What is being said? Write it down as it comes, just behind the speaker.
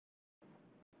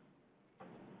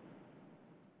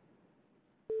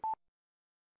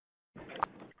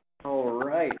All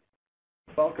right.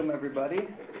 Welcome, everybody.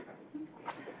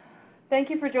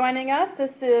 Thank you for joining us. This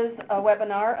is a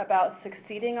webinar about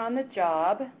succeeding on the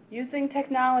job using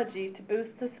technology to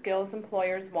boost the skills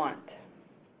employers want.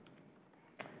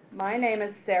 My name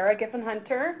is Sarah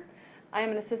Giffen-Hunter. I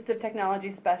am an Assistive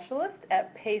Technology Specialist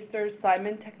at Pacer's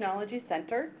Simon Technology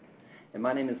Center. And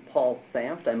my name is Paul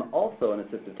Samft. I'm also an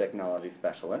Assistive Technology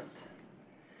Specialist.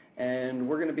 And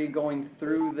we're going to be going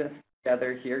through this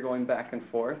together here, going back and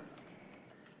forth.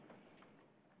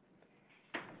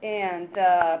 And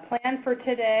plan for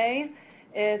today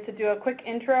is to do a quick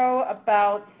intro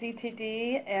about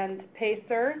CTD and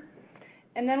Pacer.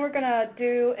 And then we're going to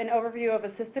do an overview of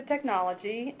assistive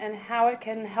technology and how it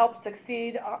can help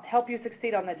you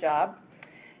succeed on the job.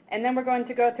 And then we're going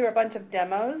to go through a bunch of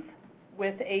demos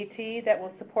with AT that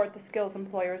will support the skills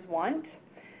employers want.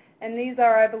 And these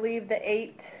are, I believe, the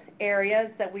 8 areas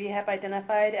that we have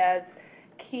identified as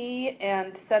key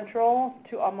and central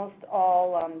to almost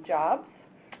all jobs.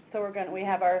 So we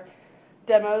have our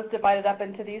demos divided up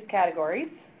into these categories.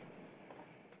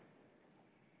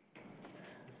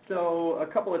 So a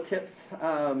couple of tips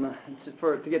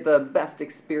to get the best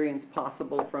experience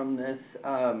possible from this.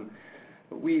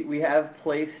 We have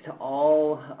placed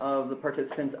all of the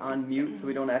participants on mute so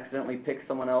we don't accidentally pick up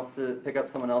someone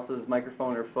else's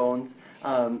microphone or phones.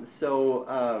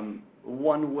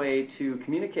 One way to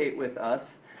communicate with us,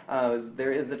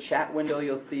 there is a chat window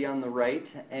you'll see on the right,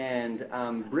 and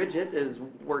Bridget is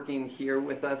working here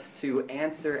with us to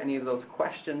answer any of those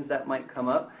questions that might come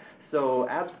up. So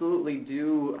absolutely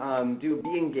do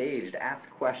be engaged, ask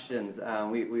questions.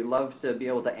 We love to be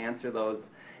able to answer those.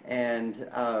 And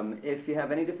if you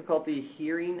have any difficulty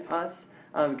hearing us,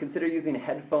 consider using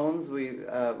headphones. We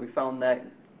found that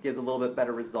gives a little bit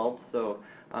better results, so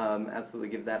absolutely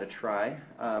give that a try.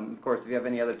 Of course, if you have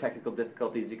any other technical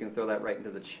difficulties, you can throw that right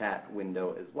into the chat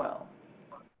window as well.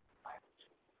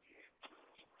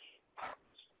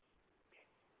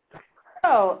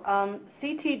 So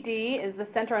CTD is the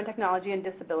Center on Technology and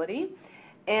Disability,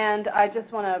 and I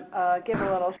just want to give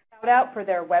a little shout out for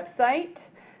their website.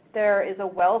 There is a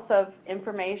wealth of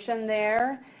information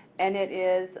there, and it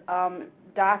is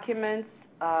documents,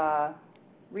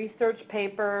 research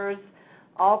papers,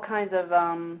 all kinds of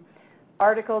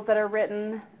articles that are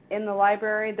written in the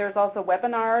library. There's also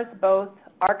webinars, both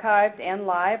archived and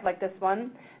live, like this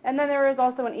one. And then there is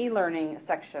also an e-learning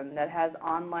section that has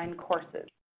online courses.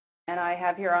 And I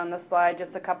have here on the slide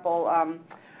just a couple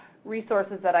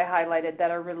resources that I highlighted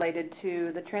that are related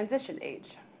to the transition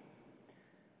age.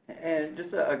 And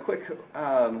just a quick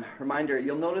reminder,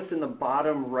 you'll notice in the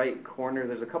bottom right corner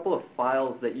there's a couple of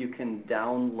files that you can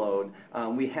download.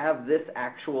 We have this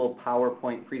actual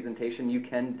PowerPoint presentation. You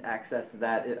can access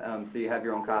that so you have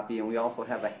your own copy, and we also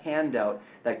have a handout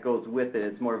that goes with it.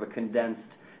 It's more of a condensed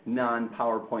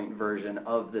non-PowerPoint version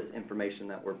of this information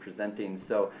that we're presenting.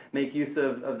 So make use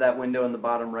of that window in the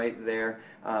bottom right there.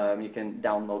 You can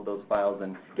download those files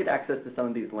and get access to some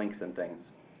of these links and things.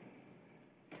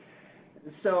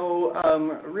 So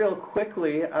real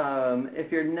quickly,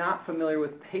 if you're not familiar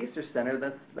with Pacer Center,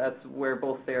 that's where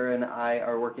both Sarah and I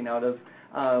are working out of.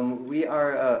 We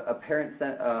are a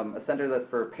center that's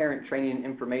for parent training and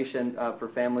information for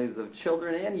families of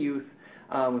children and youth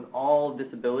with all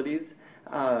disabilities.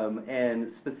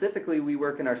 And specifically, we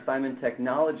work in our Simon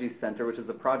Technology Center, which is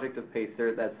a project of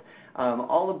Pacer that's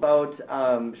all about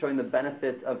showing the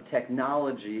benefits of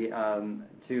technology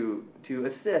to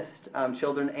assist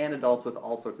children and adults with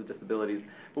all sorts of disabilities.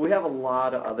 But we have a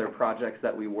lot of other projects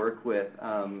that we work with.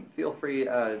 Feel free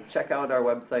to check out our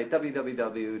website,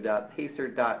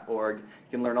 www.pacer.org. You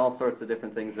can learn all sorts of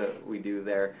different things that we do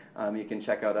there. You can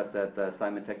check out us at the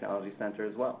Simon Technology Center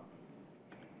as well.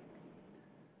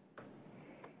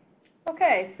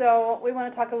 Okay, so we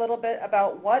want to talk a little bit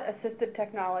about what assistive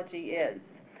technology is.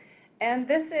 And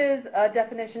this is a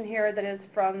definition here that is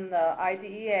from the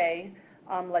IDEA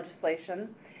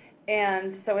legislation.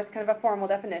 And so it's kind of a formal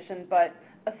definition, but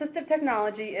assistive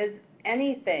technology is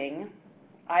anything,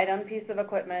 item, piece of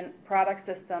equipment, product,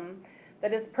 system,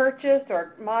 that is purchased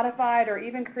or modified or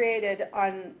even created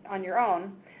on your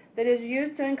own that is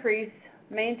used to increase,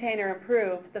 maintain, or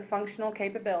improve the functional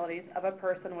capabilities of a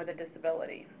person with a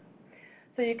disability.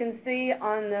 So you can see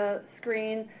on the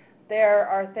screen there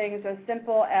are things as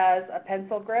simple as a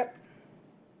pencil grip.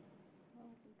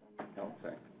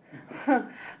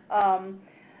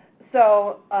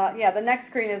 Yeah, the next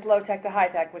screen is low-tech to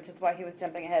high-tech, which is why he was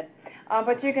jumping ahead.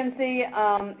 But you can see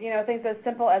things as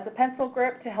simple as a pencil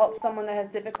grip to help someone that has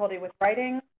difficulty with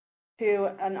writing,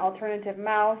 to an alternative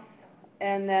mouse,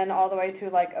 and then all the way to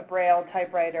like a Braille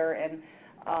typewriter. And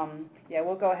yeah,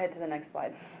 we'll go ahead to the next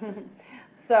slide.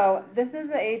 So this is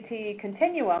the AT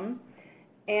continuum,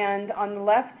 and on the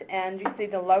left end you see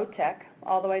the low tech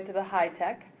all the way to the high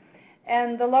tech.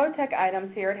 And the low tech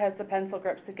items here, it has the pencil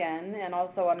grips again and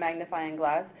also a magnifying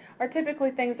glass, are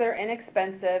typically things that are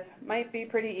inexpensive, might be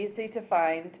pretty easy to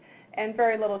find, and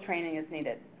very little training is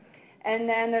needed. And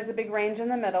then there's a big range in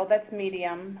the middle that's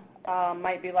medium,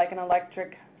 might be like an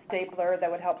electric stapler that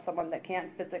would help someone that can't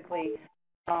physically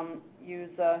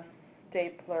use a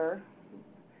stapler.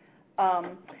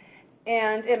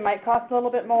 And it might cost a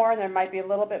little bit more, and there might be a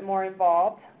little bit more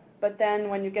involved. But then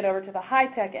when you get over to the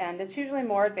high-tech end, it's usually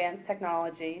more advanced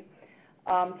technology,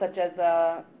 such as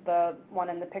the one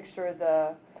in the picture,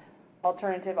 the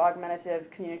alternative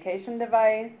augmentative communication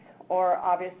device, or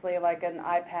obviously like an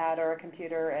iPad or a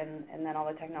computer, and then all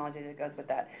the technology that goes with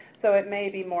that. So it may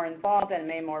be more involved and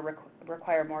may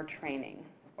require more training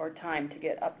or time to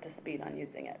get up to speed on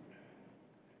using it.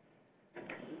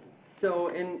 So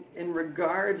in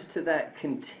regards to that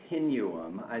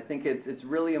continuum, I think it's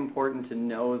really important to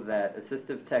know that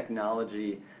assistive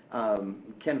technology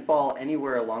can fall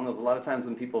anywhere along those. A lot of times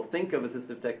when people think of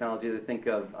assistive technology, they think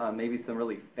of maybe some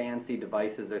really fancy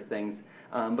devices or things,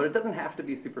 but it doesn't have to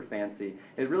be super fancy.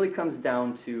 It really comes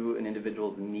down to an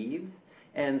individual's needs,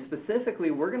 and specifically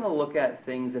we're going to look at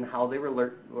things and how they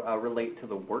relate to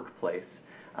the workplace.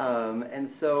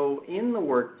 And so in the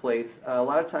workplace, a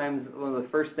lot of times one of the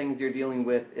first things you're dealing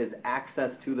with is access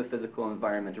to the physical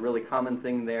environment. A really common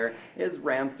thing there is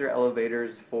ramps or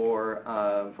elevators for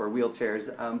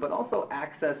wheelchairs, but also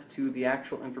access to the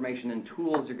actual information and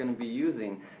tools you're going to be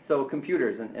using, so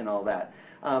computers and all that.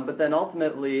 But then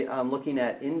ultimately looking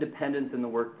at independence in the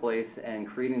workplace and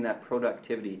creating that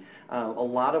productivity. A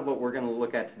lot of what we're going to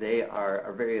look at today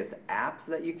are various apps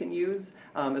that you can use,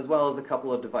 as well as a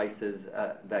couple of devices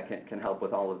that can help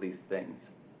with all of these things.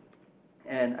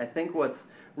 And I think what's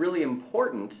really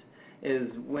important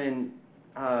is when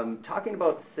talking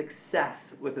about success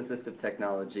with assistive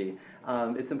technology,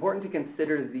 it's important to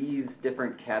consider these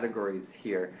different categories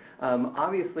here.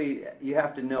 Obviously, you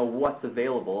have to know what's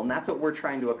available, and that's what we're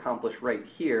trying to accomplish right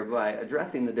here by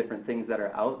addressing the different things that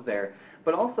are out there,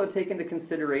 but also take into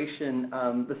consideration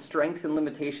the strengths and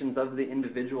limitations of the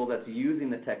individual that's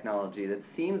using the technology. That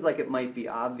seems like it might be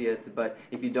obvious, but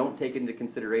if you don't take into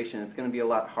consideration, it's going to be a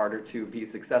lot harder to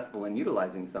be successful in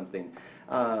utilizing something.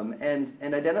 And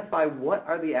identify what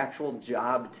are the actual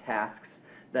job tasks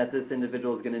that this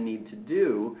individual is going to need to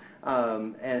do,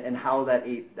 and how that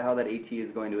AT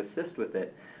is going to assist with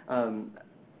it.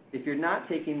 If you're not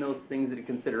taking those things into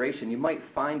consideration, you might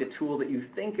find a tool that you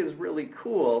think is really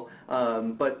cool,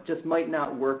 but just might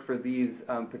not work for these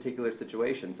particular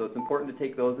situations. So it's important to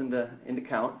take those into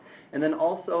account. And then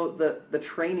also the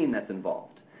training that's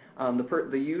involved.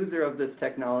 The user of this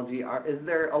technology, is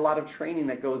there a lot of training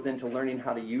that goes into learning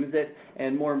how to use it?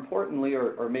 And more importantly,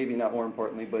 or maybe not more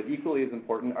importantly, but equally as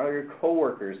important, are your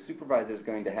coworkers, supervisors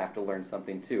going to have to learn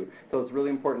something too? So it's really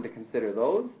important to consider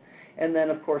those. And then,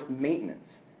 of course, maintenance.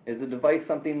 Is the device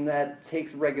something that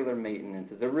takes regular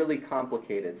maintenance? Is it really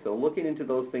complicated? So looking into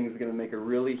those things is going to make a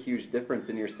really huge difference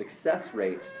in your success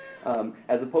rate.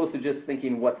 As opposed to just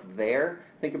thinking what's there,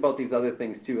 think about these other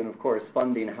things too, and of course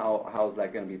funding, how is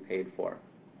that going to be paid for.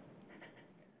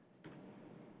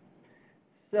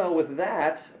 So with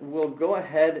that, we'll go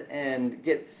ahead and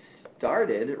get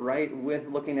started, right, with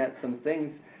looking at some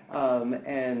things,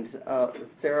 and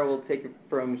Sarah will take it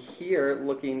from here,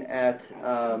 looking at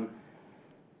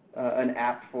an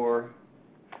app for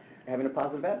having a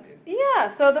positive attitude.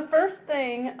 Yeah, so the first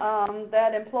thing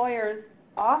that employers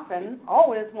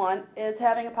always want is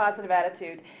having a positive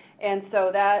attitude. And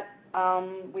so that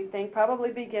we think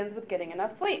probably begins with getting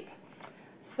enough sleep.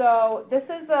 So this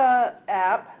is an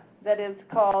app that is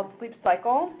called Sleep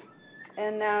Cycle,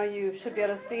 and now you should be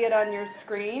able to see it on your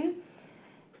screen.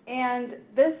 And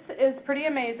this is pretty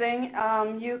amazing.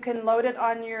 You can load it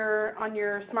on your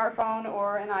smartphone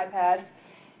or an iPad,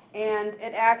 and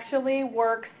it actually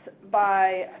works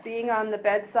by being on the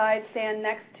bedside, stand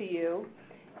next to you.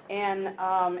 And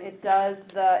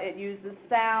it uses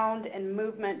sound and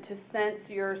movement to sense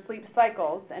your sleep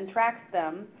cycles and tracks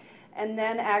them, and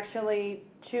then actually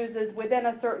chooses within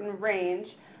a certain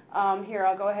range. Here,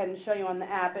 I'll go ahead and show you on the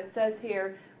app. It says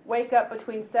here, wake up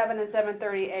between 7 and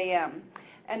 7:30 a.m.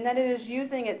 And then it is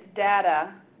using its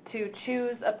data to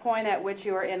choose a point at which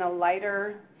you are in a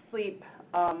lighter sleep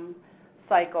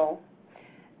cycle,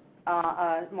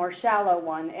 a more shallow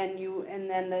one, and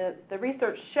then the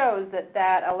research shows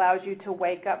that allows you to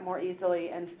wake up more easily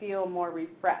and feel more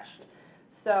refreshed.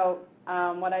 So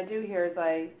what I do here is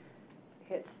I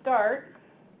hit start,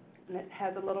 and it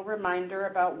has a little reminder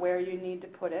about where you need to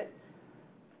put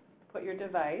your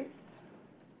device.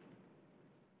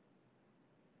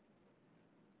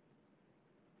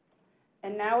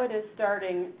 And now it is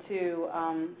starting to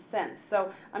sense.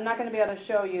 So I'm not going to be able to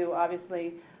show you,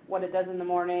 obviously, what it does in the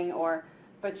morning,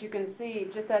 but you can see,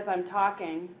 just as I'm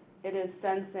talking, it is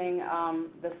sensing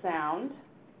the sound.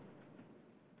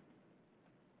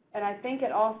 And I think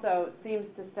it also seems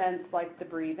to sense like the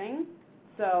breathing.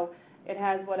 So it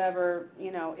has whatever,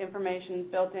 information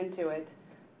built into it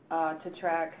to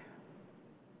track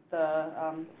the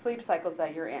sleep cycles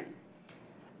that you're in.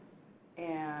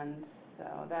 And so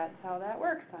that's how that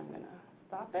works. I'm going to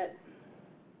stop it.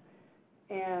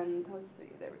 And let's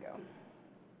see, there we go.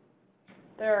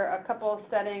 There are a couple of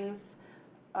settings,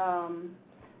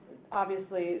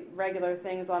 obviously regular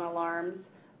things on alarms,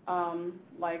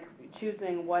 like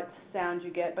choosing what sound you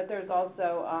get, but there's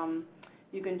also,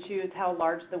 you can choose how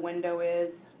large the window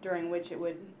is during which it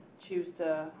would choose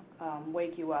to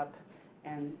wake you up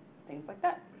and things like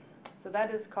that. So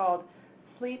that is called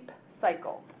sleep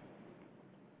cycle.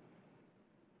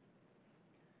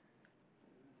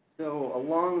 So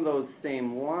along those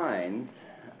same lines,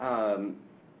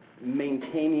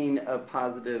 maintaining a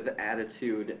positive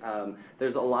attitude,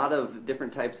 there's a lot of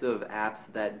different types of apps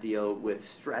that deal with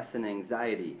stress and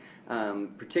anxiety,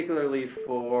 particularly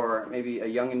for maybe a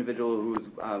young individual who's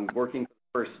working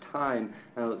for the first time.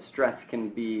 Stress can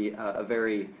be a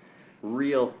very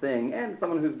real thing, and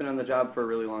someone who's been on the job for a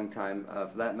really long time,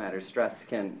 for that matter. Stress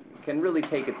can really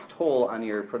take its toll on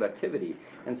your productivity.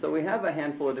 And so we have a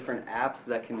handful of different apps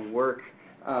that can work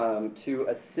to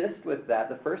assist with that.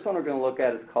 The first one we're going to look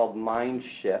at is called Mind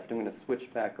Shift. I'm going to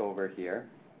switch back over here.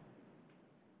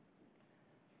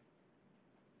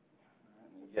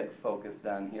 Let me get focused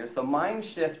on here. So Mind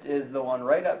Shift is the one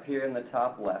right up here in the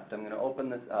top left. I'm going to open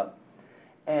this up.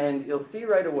 And you'll see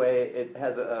right away it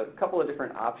has a couple of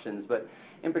different options, but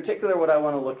in particular what I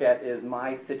want to look at is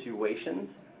My Situations.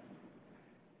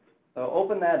 So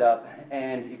open that up,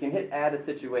 and you can hit Add a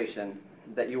Situation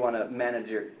that you want to manage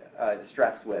your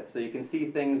stress with. So you can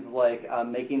see things like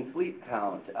making sleep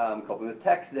count, coping with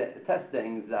test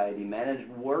anxiety, manage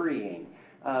worrying.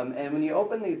 And when you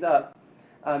open these up,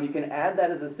 you can add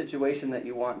that as a situation that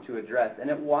you want to address, and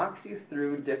it walks you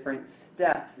through different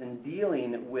steps in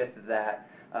dealing with that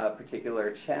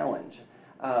particular challenge.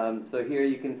 So here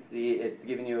you can see it's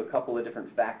giving you a couple of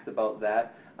different facts about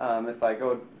that. If I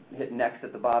go hit next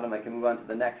at the bottom, I can move on to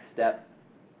the next step.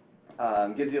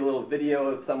 Gives you a little video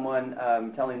of someone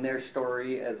telling their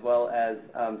story, as well as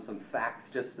some facts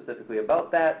just specifically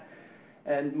about that.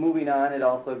 And moving on, it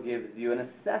also gives you an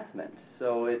assessment.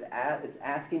 So it's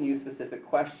asking you specific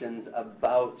questions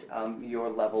about your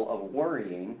level of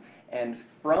worrying. And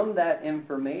from that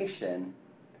information,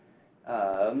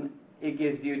 it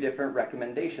gives you different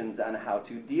recommendations on how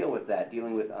to deal with that,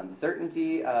 dealing with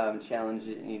uncertainty,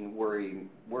 challenging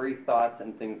worry thoughts,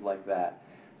 and things like that.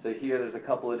 So here there's a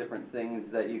couple of different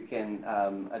things that you can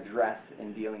address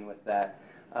in dealing with that.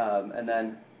 And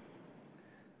then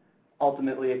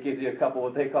ultimately it gives you a couple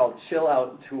what they call chill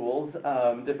out tools,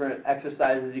 different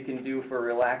exercises you can do for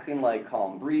relaxing, like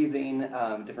calm breathing,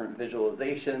 different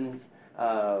visualizations,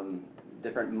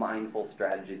 different mindful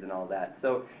strategies and all that.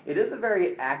 So it is a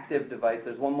very active device.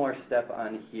 There's one more step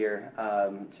on here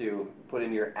to put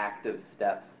in your active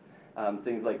steps,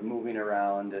 things like moving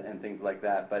around and things like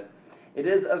that. But it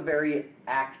is a very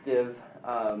active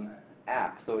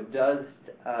app. So it does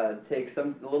take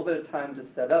a little bit of time to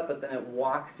set up, but then it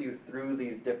walks you through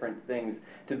these different things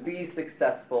to be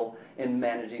successful in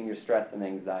managing your stress and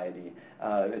anxiety.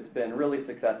 It's been really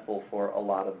successful for a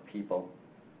lot of people.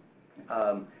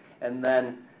 And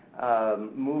then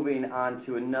moving on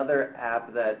to another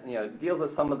app that deals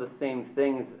with some of the same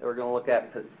things, we're going to look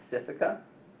at Pacifica.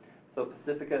 So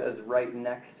Pacifica is right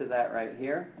next to that right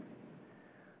here.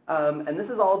 And this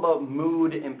is all about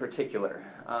mood in particular.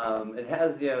 It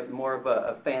has more of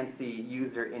a fancy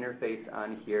user interface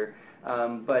on here,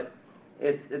 but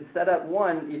it's set up,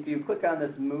 if you click on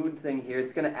this mood thing here,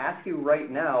 it's going to ask you right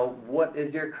now, what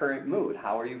is your current mood?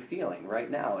 How are you feeling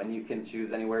right now? And you can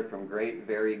choose anywhere from great,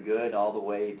 very good, all the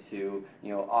way to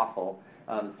awful,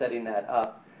 setting that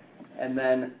up. And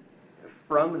then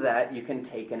from that, you can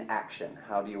take an action.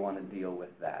 How do you want to deal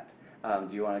with that?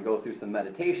 Do you want to go through some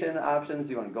meditation options?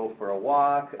 Do you want to go for a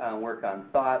walk, work on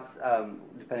thoughts,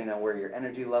 depending on where your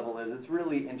energy level is? It's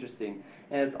really interesting.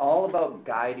 And it's all about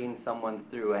guiding someone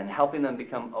through and helping them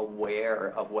become aware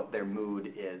of what their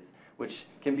mood is, which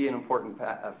can be an important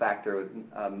factor with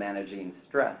managing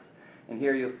stress. And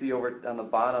here you'll see over on the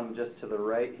bottom, just to the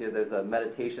right here, there's a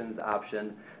meditations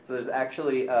option. So there's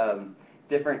actually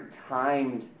different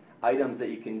timed items that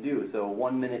you can do. So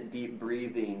 1 minute deep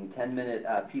breathing, 10-minute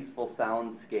peaceful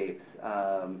soundscapes,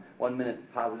 1 minute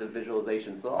positive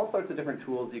visualization. So all sorts of different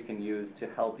tools you can use to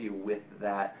help you with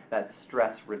that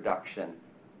stress reduction.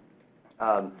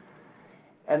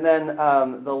 And then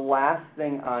the last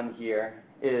thing on here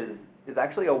is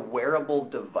actually a wearable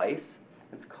device.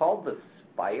 It's called the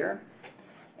Spire.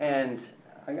 And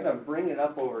I'm going to bring it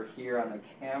up over here on the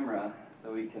camera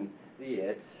so we can see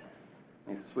it.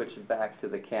 Let me switch back to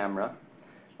the camera.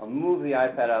 I'll move the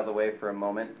iPad out of the way for a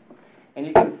moment. And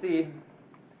you can see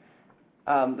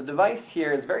the device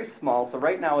here is very small. So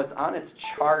right now it's on its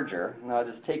charger. And I'll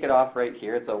just take it off right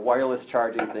here. It's a wireless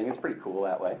charging thing. It's pretty cool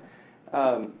that way.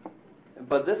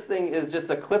 But this thing is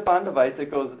just a clip-on device.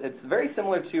 It's very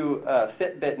similar to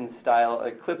Fitbit in style.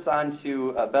 It clips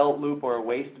onto a belt loop or a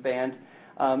waistband,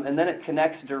 and then it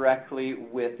connects directly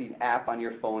with the app on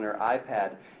your phone or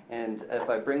iPad. And if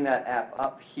I bring that app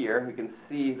up here, we can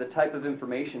see the type of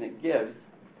information it gives.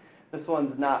 This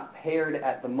one's not paired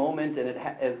at the moment, and it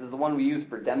is the one we use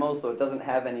for demos, so it doesn't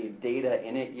have any data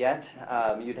in it yet.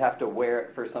 You'd have to wear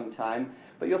it for some time.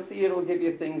 But you'll see it'll give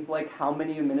you things like how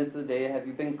many minutes a day have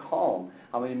you been calm,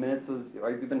 how many minutes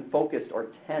have you been focused or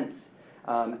tense,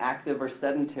 active or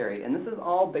sedentary. And this is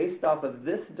all based off of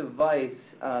this device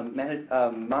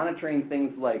monitoring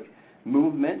things like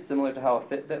movement, similar to how a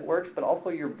Fitbit works, but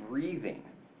also your breathing.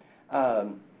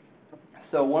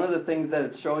 So one of the things that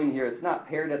it's showing here, it's not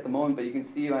paired at the moment, but you can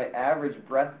see my average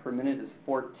breath per minute is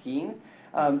 14.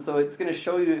 So it's going to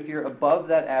show you if you're above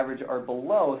that average or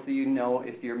below, so you know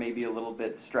if you're maybe a little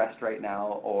bit stressed right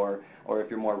now or if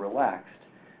you're more relaxed.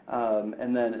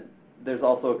 And then there's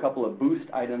also a couple of boost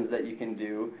items that you can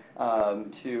do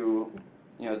to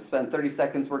spend 30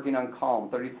 seconds working on calm,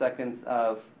 30 seconds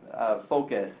of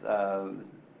focus,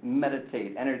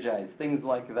 meditate, energize, things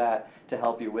like that to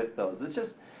help you with those.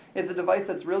 It's a device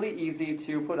that's really easy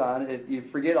to put on. You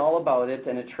forget all about it,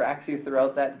 and it tracks you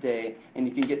throughout that day, and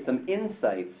you can get some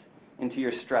insights into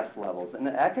your stress levels. And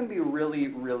that can be really,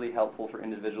 really helpful for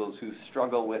individuals who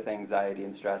struggle with anxiety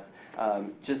and stress.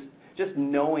 Just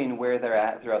knowing where they're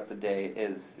at throughout the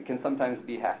day can sometimes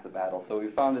be half the battle. So we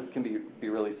found this can be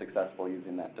really successful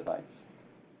using that device.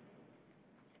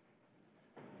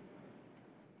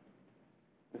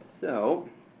 So,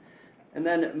 and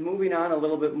then moving on a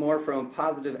little bit more from a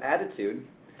positive attitude,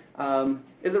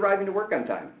 is arriving to work on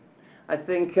time. I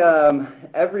think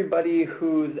everybody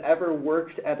who's ever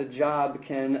worked at a job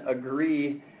can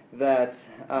agree that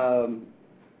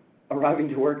arriving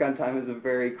to work on time is a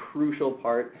very crucial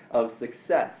part of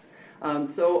success.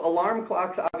 So alarm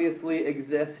clocks obviously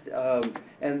exist,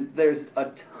 and there's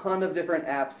a ton of different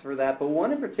apps for that, but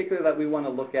one in particular that we want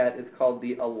to look at is called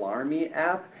the Alarmy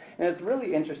app. And it's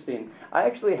really interesting. I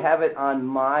actually have it on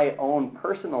my own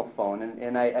personal phone,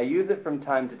 and I use it from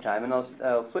time to time. And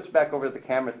I'll switch back over to the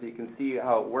camera so you can see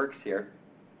how it works here.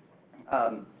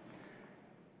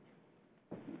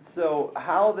 So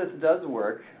how this does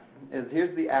work is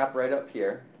here's the app right up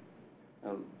here.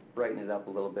 I'll brighten it up a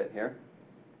little bit here.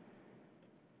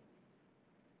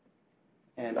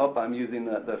 And I'm using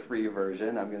the free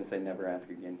version. I'm going to say never ask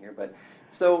again here. But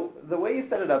so the way you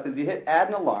set it up is you hit add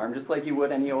an alarm, just like you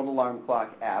would any old alarm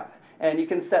clock app. And you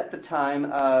can set the time,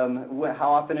 how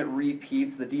often it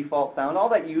repeats, the default sound, all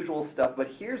that usual stuff. But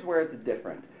here's where it's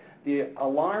different. The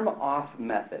alarm off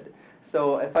method.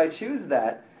 So if I choose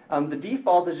that, the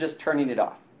default is just turning it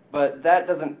off. But that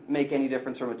doesn't make any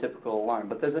difference from a typical alarm.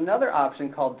 But there's another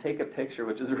option called take a picture,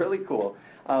 which is really cool,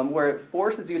 where it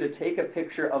forces you to take a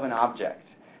picture of an object.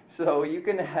 So you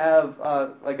can have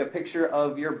like a picture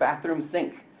of your bathroom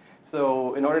sink.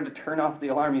 So in order to turn off the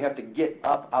alarm, you have to get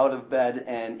up out of bed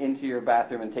and into your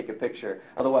bathroom and take a picture.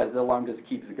 Otherwise, the alarm just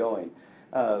keeps going.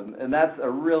 And that's a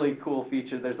really cool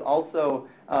feature. There's also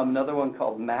another one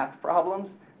called math problems.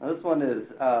 Now, this one is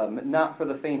not for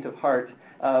the faint of heart,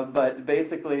 but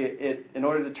basically, in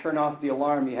order to turn off the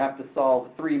alarm, you have to solve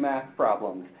 3 math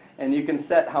problems. And you can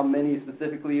set how many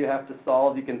specifically you have to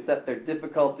solve. You can set their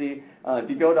difficulty. If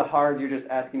you go to hard, you're just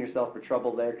asking yourself for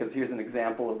trouble there, because here's an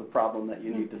example of the problem that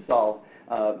you need to solve.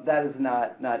 That is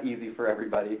not easy for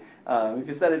everybody. If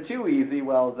you set it too easy,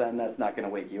 well, then that's not going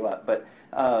to wake you up. But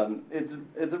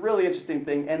it's a really interesting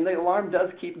thing, and the alarm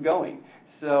does keep going.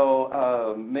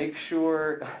 So make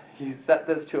sure you set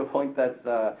this to a point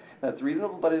that's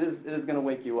reasonable, but it is going to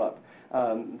wake you up.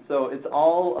 So it's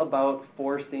all about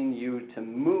forcing you to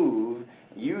move,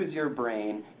 use your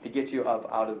brain to get you up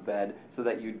out of bed, so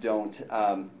that you don't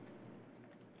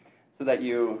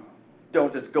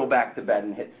just go back to bed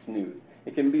and hit snooze.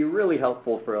 It can be really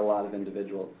helpful for a lot of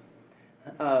individuals.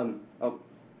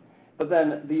 But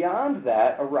then beyond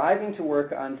that, arriving to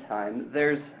work on time,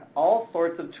 there's all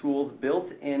sorts of tools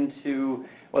built into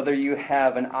whether you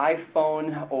have an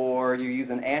iPhone or you use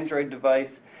an Android device.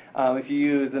 If you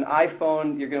use an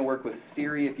iPhone, you're going to work with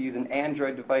Siri. If you use an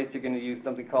Android device, you're going to use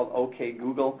something called OK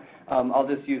Google. I'll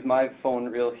just use my phone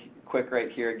real quick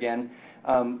right here again.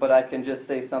 But I can just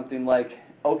say something like,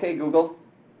 OK Google,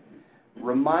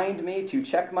 remind me to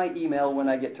check my email when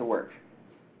I get to work.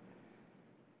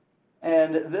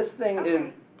 And this thing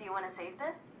is... Do you want to save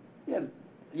this? Yeah,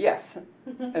 yes.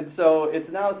 And so it's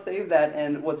now saved that,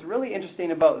 and what's really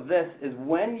interesting about this is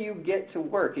when you get to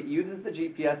work, it uses the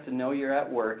GPS to know you're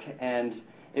at work, and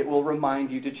it will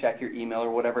remind you to check your email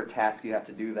or whatever task you have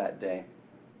to do that day.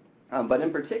 But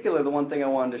in particular, the one thing I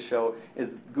wanted to show is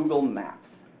Google Maps.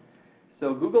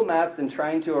 So Google Maps and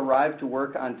trying to arrive to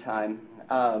work on time,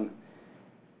 a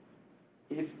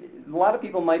lot of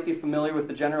people might be familiar with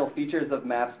the general features of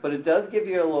maps, but it does give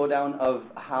you a lowdown of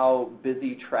how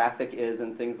busy traffic is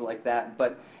and things like that.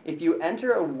 But if you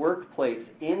enter a workplace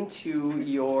into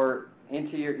your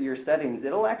settings,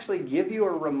 it'll actually give you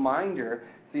a reminder.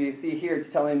 So you see here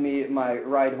it's telling me my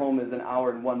ride home is 1 hour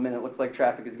and 1 minute. Looks like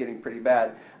traffic is getting pretty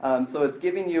bad. So it's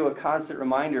giving you a constant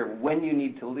reminder of when you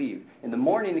need to leave. In the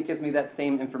morning, it gives me that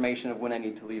same information of when I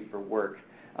need to leave for work.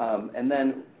 And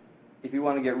then if you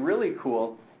want to get really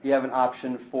cool, you have an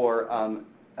option for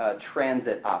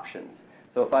transit options.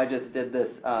 So if I just did this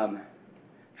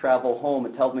travel home,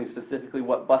 it tells me specifically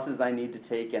what buses I need to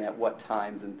take and at what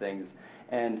times and things.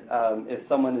 And if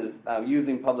someone is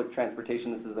using public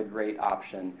transportation, this is a great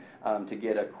option to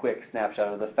get a quick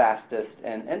snapshot of the fastest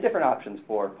and different options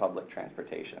for public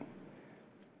transportation.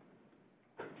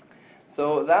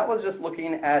 So that was just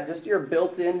looking at just your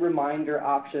built-in reminder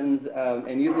options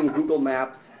and using Google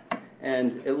Maps.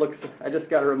 And it looks, I just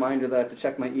got a reminder that I have to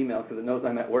check my email because it knows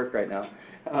I'm at work right now.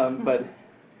 But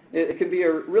it can be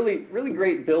a really, really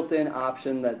great built-in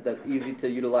option that's easy to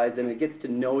utilize, and it gets to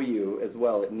know you as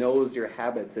well. It knows your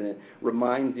habits, and it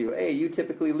reminds you, hey, you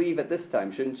typically leave at this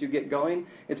time. Shouldn't you get going?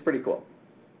 It's pretty cool.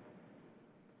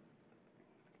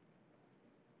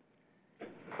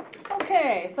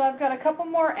 Okay, so I've got a couple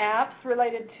more apps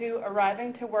related to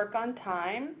arriving to work on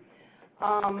time.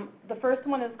 The first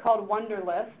one is called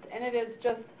Wunderlist, and it is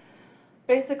just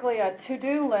basically a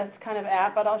to-do list kind of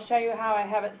app, but I'll show you how I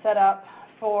have it set up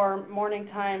for morning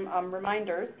time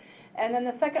reminders. And then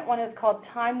the second one is called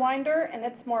Timewinder, and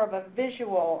it's more of a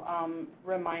visual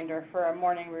reminder for a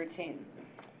morning routine.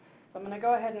 So I'm going to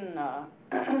go ahead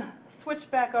and switch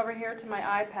back over here to my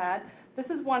iPad. This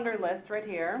is Wunderlist right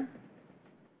here.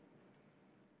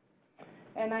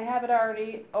 And I have it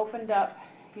already opened up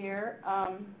here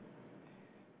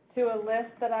to a list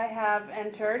that I have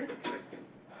entered.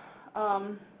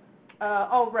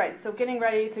 Oh, right, so getting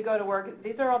ready to go to work.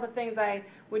 These are all the things I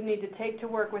would need to take to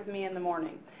work with me in the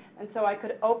morning. And so I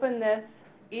could open this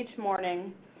each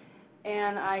morning,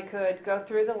 and I could go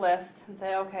through the list and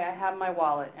say, okay, I have my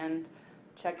wallet, and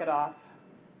check it off.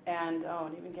 And, oh,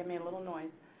 it even gave me a little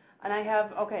noise. And I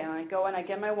have, okay, and I go and I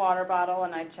get my water bottle,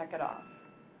 and I check it off.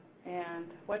 And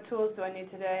what tools do I need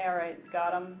today? All right,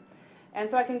 got them. And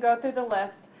so I can go through the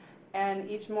list, and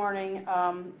each morning,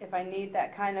 if I need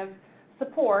that kind of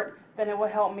support, then it will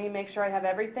help me make sure I have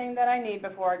everything that I need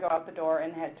before I go out the door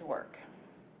and head to work.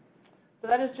 So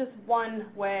that is just one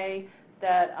way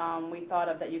that we thought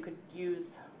of that you could use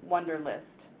Wunderlist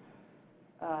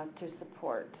to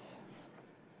support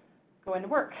going to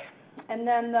work. And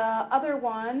then the other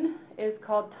one is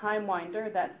called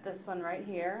Timewinder. That's this one right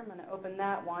here. I'm going to open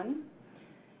that one.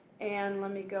 And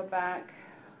let me go back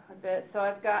a bit. So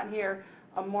I've got here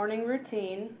a morning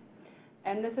routine.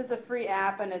 And this is a free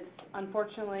app, and it's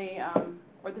unfortunately,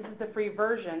 or this is the free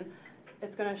version.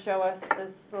 It's going to show us this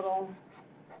little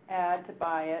ad to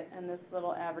buy it and this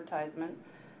little advertisement.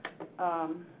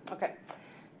 Okay.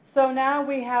 So now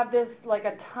we have this like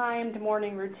a timed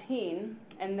morning routine,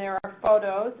 and there are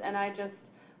photos, and I just,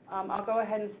 I'll go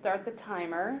ahead and start the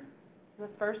timer. The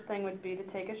first thing would be to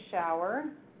take a shower.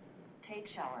 Take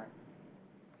shower.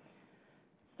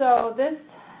 So this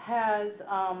has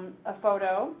a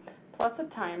photo, plus a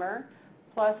timer,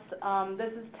 plus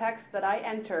this is text that I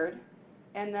entered,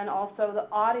 and then also the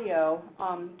audio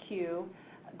cue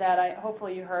that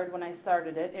hopefully you heard when I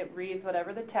started it. It reads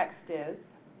whatever the text is.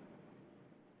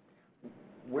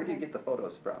 Where do you get the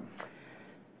photos from?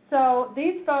 So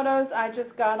these photos I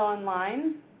just got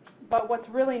online, but what's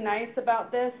really nice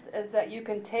about this is that you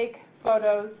can take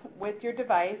photos with your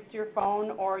device, your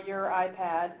phone or your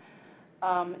iPad,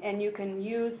 and you can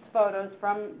use photos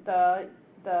from the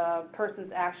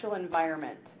person's actual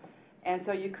environment. And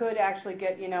so you could actually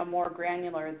get, you know, more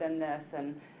granular than this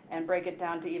and break it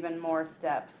down to even more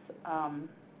steps.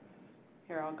 Here,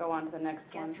 Here, I'll go on to the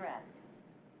next one. Get dressed.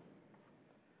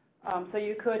 So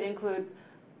you could include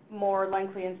more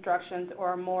lengthy instructions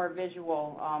or more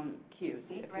visual cues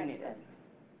if you needed.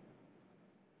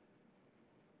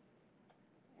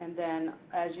 And then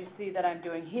as you see that I'm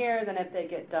doing here, then if they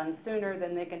get done sooner,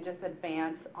 then they can just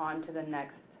advance on to the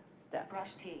next step. Brush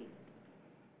teeth.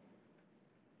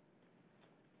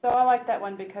 So I like that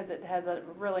one because it has a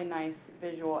really nice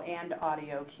visual and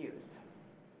audio cues.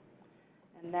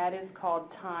 And that is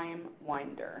called Time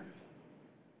Winder.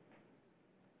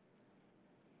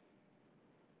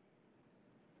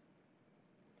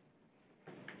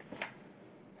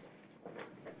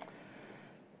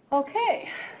 Okay,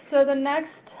 so the next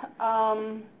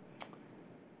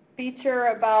feature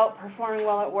about performing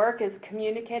well at work is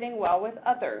communicating well with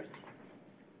others.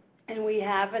 And we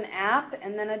have an app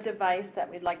and then a device that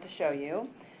we'd like to show you.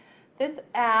 This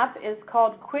app is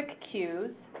called Quick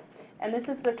Cues, and this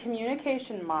is the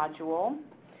communication module.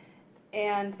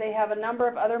 And they have a number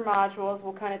of other modules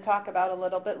we'll kind of talk about a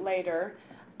little bit later.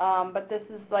 But this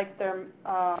is like their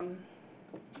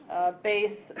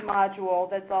base module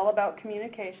that's all about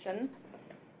communication.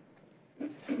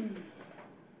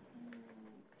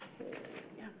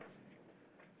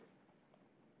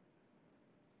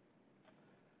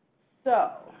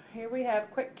 So here we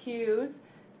have Quick Cues,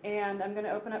 and I'm going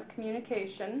to open up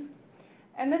communication.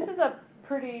 And this is a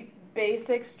pretty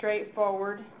basic,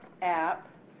 straightforward app.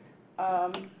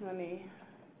 Let me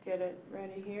get it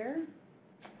ready here.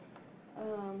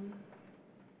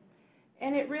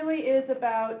 And it really is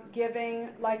about giving,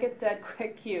 like it said,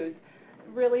 quick cues,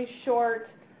 really short,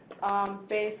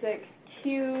 basic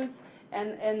cues.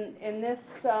 And in this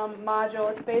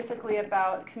module, it's basically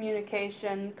about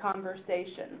communication,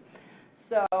 conversation.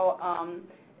 So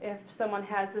if someone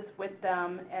has this with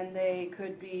them and they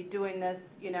could be doing this,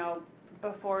 you know,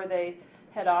 before they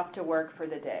head off to work for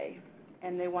the day,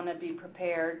 and they want to be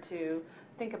prepared to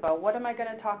think about, what am I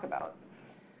going to talk about?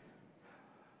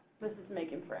 This is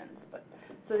making friends, but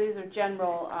so these are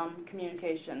general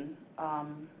communication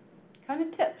kind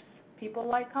of tips. People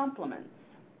like compliments.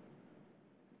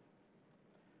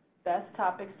 Best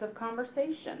topics of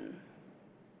conversation.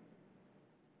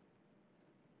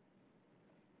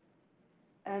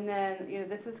 And then, you know,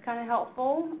 this is kind of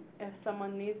helpful if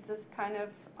someone needs this kind of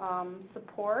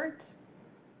support.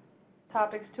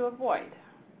 Topics to avoid.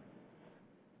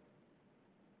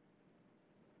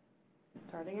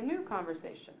 Starting a new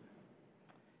conversation.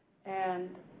 And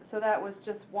so that was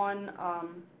just one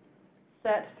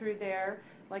set through there.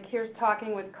 Like here's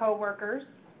talking with coworkers.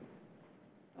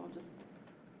 I'll just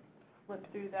flip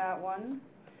through that one.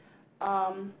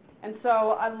 And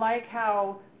so I like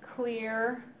how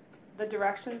clear the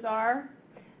directions are.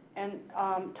 And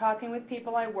talking with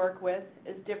people I work with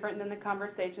is different than the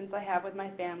conversations I have with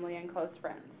my family and close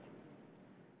friends.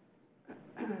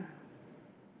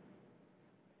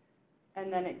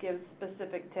 And then it gives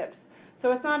specific tips.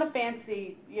 So it's not a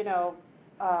fancy, you know,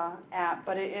 app,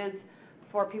 but it is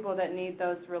for people that need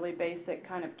those really basic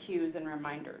kind of cues and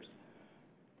reminders.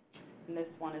 And this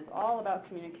one is all about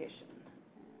communication. Let me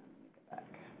go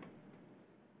back.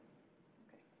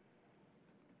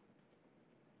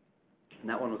 And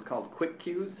that one was called Quick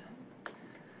Cues.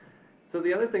 So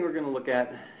the other thing we're going to look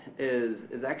at is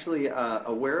actually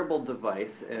a wearable device.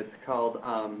 It's called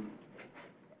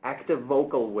Active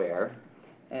Vocal Wear.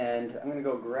 And I'm going to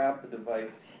go grab the device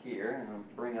here and I'll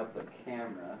bring up the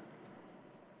camera.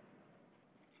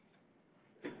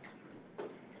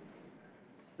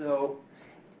 So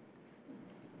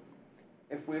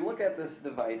if we look at this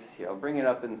device here, I'll bring it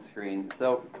up in the screen.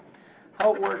 So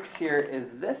how it works here is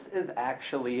this is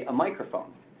actually a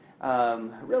microphone.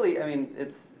 Really, I mean,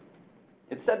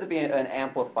 it's said to be an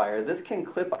amplifier. This can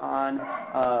clip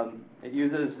on. It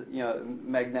uses, you know,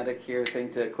 magnetic here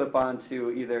thing to clip onto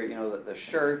either, you know, the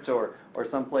shirt or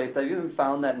someplace. I've even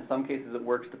found that in some cases it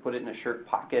works to put it in a shirt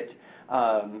pocket.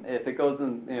 If it goes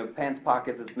in, you know, pants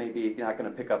pockets, it's maybe not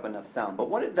going to pick up enough sound. But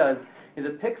what it does is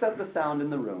it picks up the sound in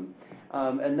the room,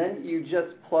 and then you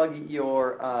just plug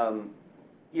your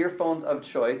earphones of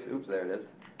choice. Oops, there it is.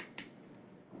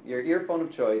 Your earphone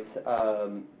of choice,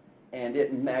 and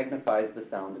it magnifies the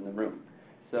sound in the room.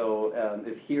 So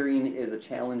if hearing is a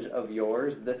challenge of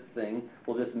yours, this thing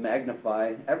will just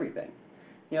magnify everything.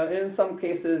 You know, in some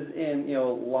cases, in, you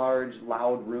know, large,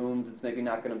 loud rooms, it's maybe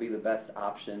not going to be the best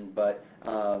option, but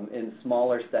in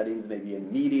smaller settings, maybe in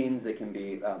meetings, it can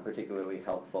be particularly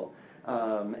helpful.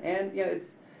 And you know,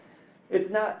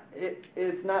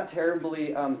 it's not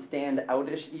terribly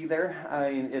stand-out-ish either.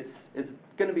 I mean, it's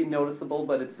going to be noticeable,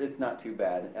 but it's not too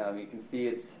bad. You can see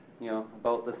it's, you know,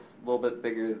 about this little bit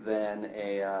bigger than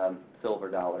a silver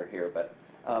dollar here, but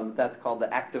That's called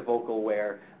the active vocal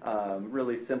wear,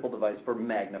 really simple device for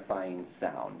magnifying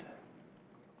sound.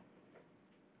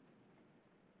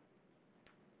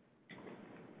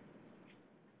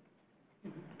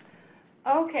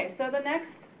 Okay, so the next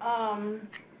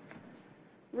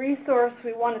resource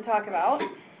we want to talk about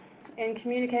in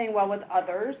communicating well with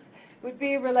others would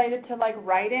be related to like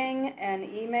writing and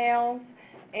emails.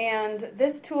 And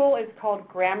this tool is called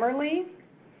Grammarly.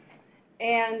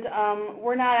 And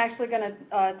we're not actually going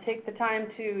to take the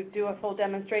time to do a full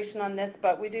demonstration on this,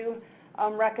 but we do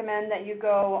recommend that you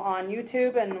go on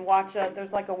YouTube and watch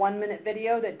there's like a 1-minute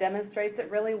video that demonstrates it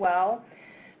really well.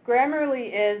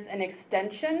 Grammarly is an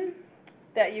extension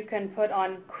that you can put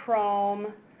on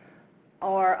Chrome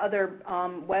or other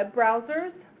web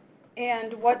browsers.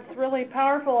 And what's really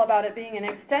powerful about it being an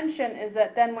extension is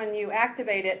that then when you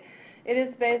activate it, it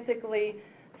is basically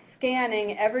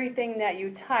scanning everything that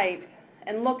you type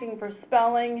and looking for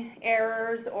spelling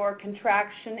errors or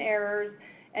contraction errors,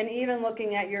 and even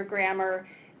looking at your grammar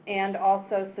and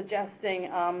also suggesting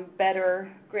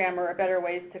better grammar or better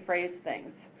ways to phrase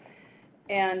things.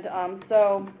 And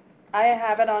so I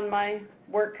have it on my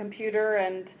work computer,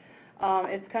 and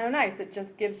it's kind of nice. It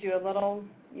just gives you a little,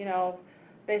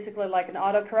 basically like an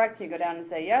autocorrect. You go down and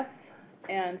say yes.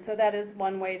 And so that is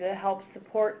one way to help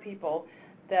support people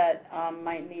that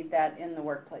might need that in the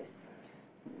workplace.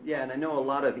 Yeah, and I know a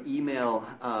lot of email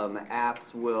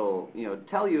apps will,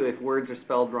 tell you if words are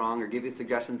spelled wrong or give you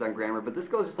suggestions on grammar, but this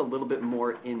goes just a little bit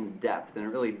more in depth, and it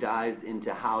really dives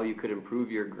into how you could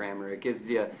improve your grammar. It gives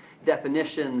you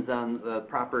definitions on the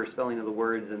proper spelling of the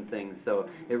words and things. So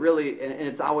it really, and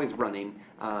it's always running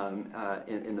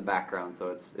in the background,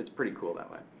 so it's pretty cool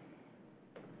that way.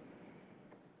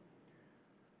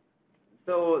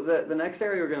 So the next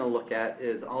area we're going to look at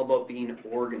is all about being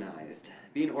organized.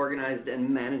 Being organized and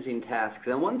managing tasks.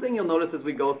 And one thing you'll notice as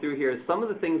we go through here is some of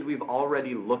the things we've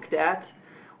already looked at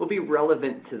will be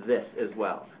relevant to this as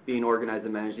well, being organized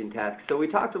and managing tasks. So we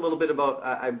talked a little bit about,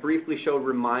 I briefly showed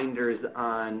reminders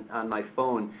on my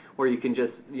phone where you can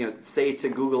just say to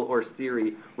Google or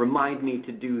Siri, remind me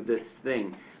to do this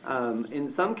thing.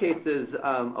 In some cases,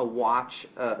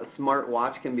 a smart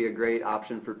watch can be a great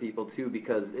option for people too,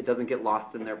 because it doesn't get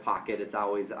lost in their pocket. It's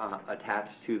always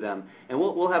attached to them. And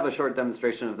we'll have a short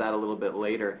demonstration of that a little bit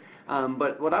later.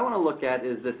 But what I want to look at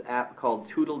is this app called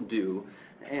Toodle-Do,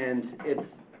 and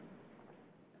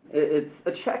it's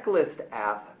a checklist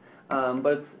app,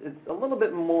 but it's a little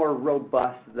bit more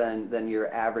robust than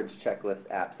your average checklist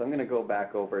app. So I'm going to go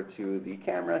back over to the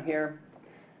camera here.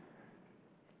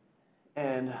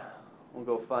 And we'll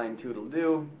go find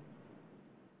Toodle-Do.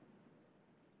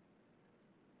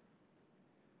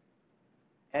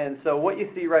 And so what you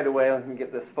see right away, let me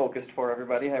get this focused for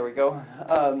everybody, here we go.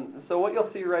 So what you'll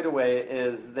see right away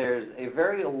is there's a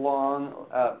very long,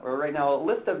 or right now, a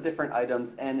list of different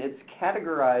items, and it's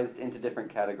categorized into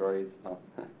different categories. Well,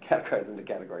 categorized into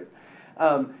categories.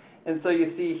 And so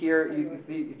you see here, you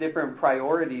see different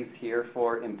priorities here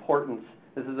for importance.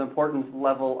 This is importance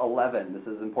level 11. This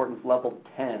is importance level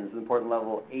 10. This is importance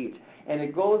level 8. And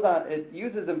it goes on, it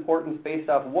uses importance based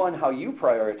off, one, how you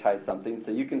prioritize something.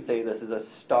 So you can say this is a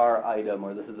star item,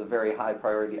 or this is a very high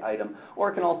priority item. Or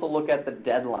it can also look at the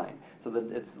deadline. So that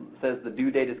it says the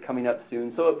due date is coming up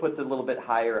soon, so it puts it a little bit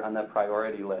higher on that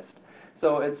priority list.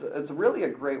 So it's really a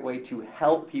great way to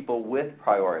help people with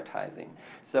prioritizing.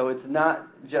 So it's not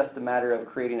just a matter of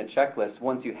creating a checklist.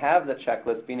 Once you have the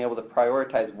checklist, being able to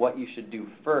prioritize what you should do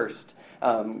first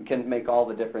can make all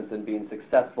the difference in being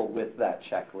successful with that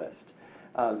checklist.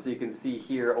 So you can see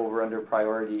here over under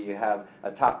priority, you have a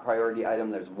top priority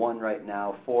item. There's one right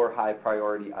now, 4 high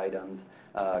priority items,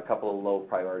 a couple of low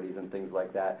priorities and things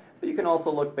like that. But you can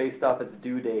also look based off its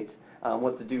due date.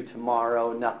 What to do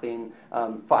tomorrow, nothing.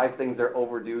 5 things are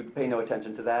overdue, pay no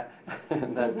attention to that.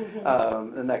 And then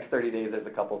the next 30 days there's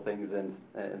a couple things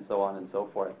and so on and so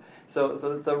forth. So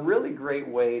it's a really great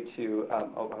way to, I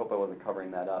hope I wasn't covering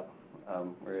that up.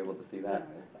 Were you able to see that?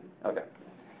 Okay.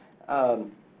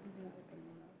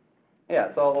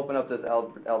 Yeah, so I'll open up this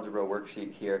algebra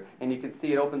worksheet here, and you can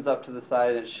see it opens up to the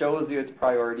side. It shows you its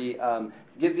priority,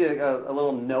 gives you a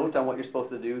little note on what you're supposed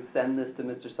to do. Send this to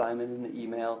Mr. Simon in the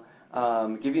email.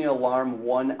 Give you an alarm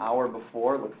 1 hour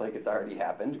before. Looks like it's already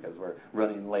happened because we're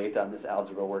running late on this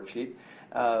algebra worksheet.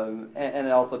 And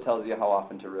it also tells you how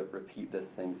often to repeat this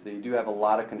thing. So you do have a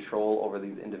lot of control over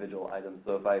these individual items.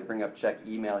 So if I bring up check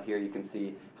email here, you can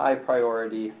see high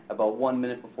priority, about 1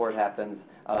 minute before it happens.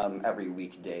 Every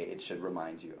weekday it should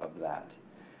remind you of that.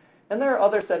 And there are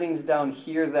other settings down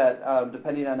here that,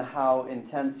 depending on how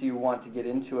intense you want to get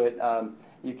into it,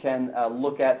 You can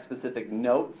look at specific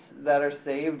notes that are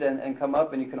saved and come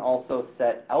up, and you can also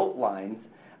set outlines.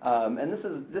 And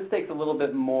this takes a little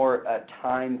bit more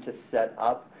time to set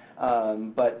up,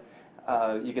 but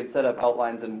you can set up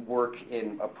outlines and work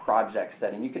in a project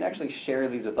setting. You can actually share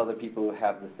these with other people who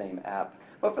have the same app.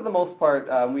 But for the most part,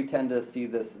 we tend to see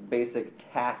this basic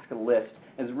task list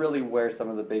is really where some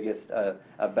of the biggest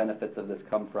benefits of this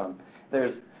come from.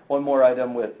 There's one more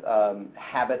item with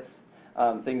habits,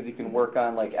 things you can work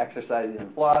on like exercising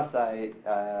and floss.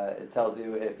 It tells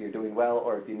you if you're doing well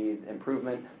or if you need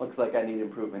improvement. Looks like I need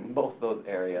improvement in both those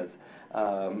areas.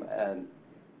 And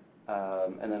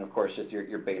then, of course, just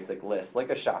your basic list,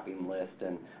 like a shopping list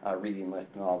and a reading list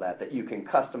and all that, that you can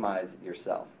customize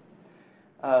yourself.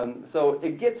 So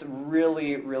it gets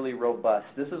really, really robust.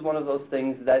 This is one of those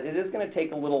things that it is going to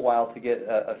take a little while to get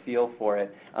a feel for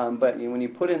it, but when you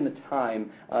put in the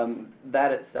time,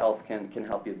 that itself can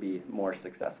help you be more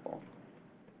successful.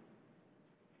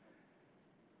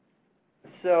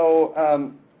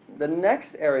 So the next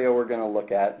area we're going to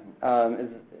look at is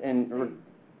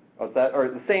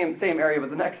the same area, but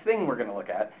the next thing we're going to look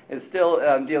at is still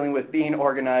dealing with being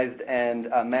organized and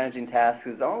managing tasks.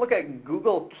 I want to look at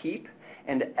Google Keep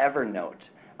and Evernote.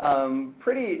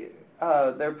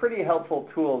 They're pretty helpful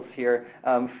tools here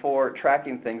for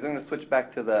tracking things. I'm going to switch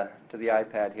back to the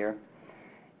iPad here,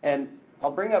 and I'll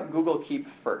bring up Google Keep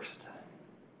first.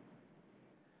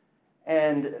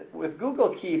 And with Google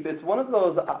Keep, it's one of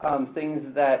those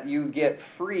things that you get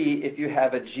free if you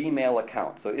have a Gmail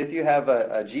account. So if you have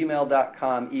a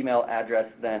gmail.com email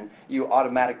address, then you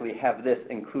automatically have this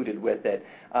included with it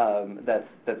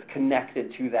that's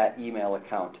connected to that email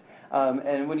account.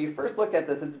 And when you first look at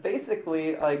this, it's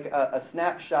basically like a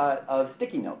snapshot of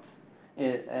sticky notes.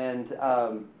 It's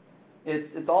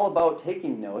all about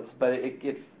taking notes, but it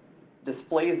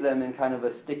displays them in kind of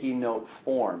a sticky note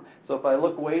form. So if I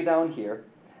look way down here,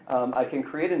 I can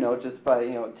create a note just by,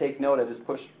 take note. I just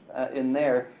push in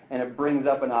there, and it brings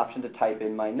up an option to type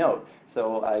in my note.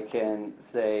 So I can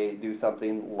say, do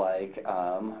something like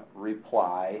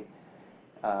reply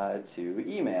to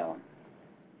email.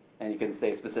 And you can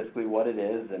say specifically what it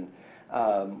is, and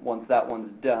once that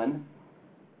one's done,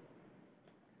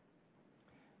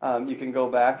 you can go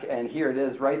back, and here it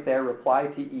is right there, reply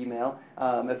to email.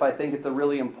 If I think it's a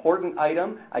really important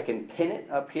item, I can pin it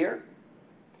up here,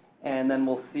 and then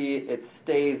we'll see it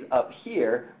stays up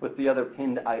here with the other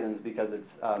pinned items because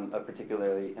it's a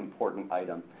particularly important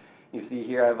item. You see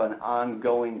here I have an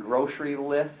ongoing grocery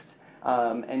list,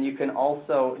 and you can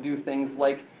also do things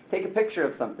like take a picture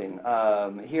of something.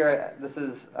 Here, this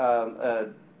is a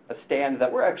stand that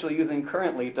we're actually using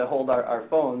currently to hold our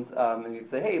phones, and you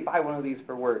say, hey, buy one of these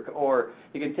for work. Or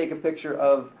you can take a picture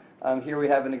of, here we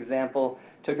have an example,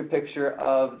 took a picture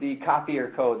of the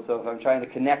copier code. So if I'm trying to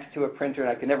connect to a printer and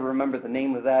I can never remember the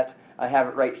name of that, I have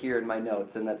it right here in my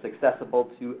notes, and that's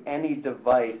accessible to any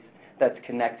device that's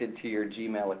connected to your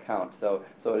Gmail account. So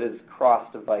it is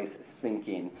cross-device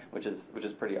syncing, which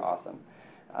is pretty awesome.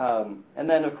 And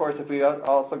then, of course, if we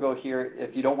also go here,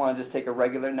 if you don't want to just take a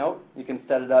regular note, you can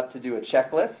set it up to do a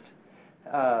checklist,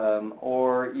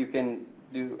 or you can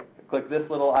click this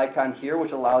little icon here,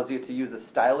 which allows you to use a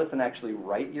stylus and actually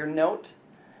write your note,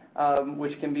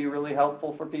 which can be really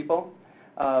helpful for people.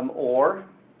 Or,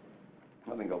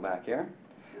 let me go back here,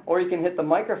 or you can hit the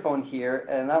microphone here,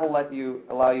 and that will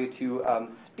allow you to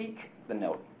speak the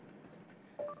note.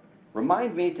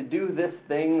 Remind me to do this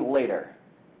thing later.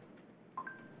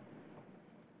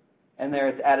 And there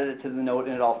it's added it to the note,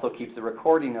 and it also keeps a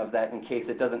recording of that in case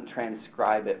it doesn't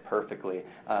transcribe it perfectly,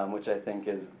 which I think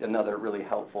is another really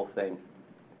helpful thing.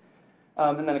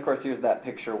 And then, of course, here's that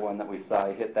picture one that we saw.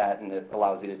 You hit that, and it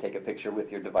allows you to take a picture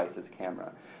with your device's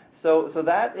camera. So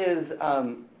that is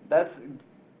that's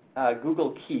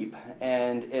Google Keep,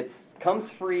 and it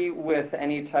comes free with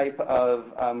any type of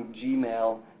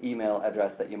Gmail email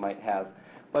address that you might have.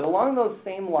 But along those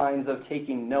same lines of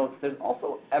taking notes, there's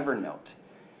also Evernote.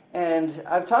 And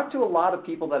I've talked to a lot of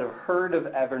people that have heard of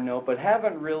Evernote but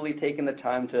haven't really taken the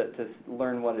time to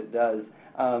learn what it does.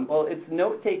 Well, it's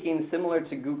note-taking similar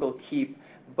to Google Keep,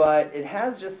 but it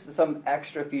has just some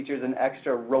extra features and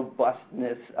extra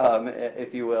robustness,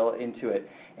 if you will, into it.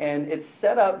 And it's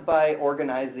set up by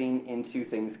organizing into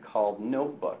things called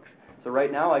notebooks. So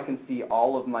right now I can see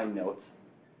all of my notes.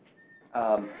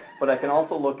 But I can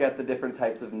also look at the different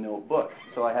types of notebooks.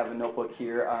 So I have a notebook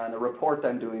here on a report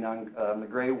I'm doing on the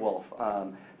gray wolf,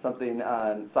 something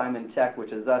on Simon Tech,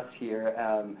 which is us here,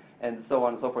 and so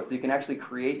on and so forth. So you can actually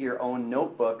create your own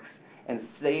notebooks and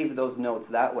save those notes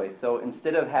that way. So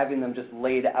instead of having them just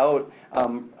laid out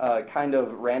kind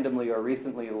of randomly or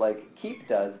recently like Keep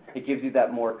does, it gives you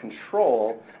that more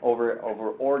control over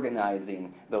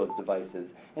organizing those devices.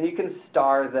 And you can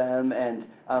star them, and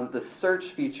the search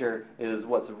feature is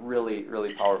what's really,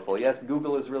 really powerful. Yes,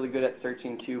 Google is really good at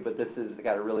searching too, but this has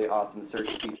got a really awesome search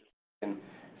feature. You can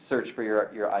search for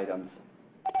your items.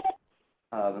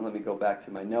 And let me go back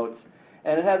to my notes.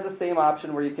 And it has the same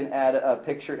option where you can add a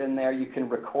picture in there. You can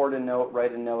record a note,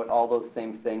 write a note, all those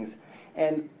same things.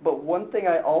 But one thing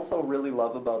I also really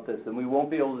love about this, and we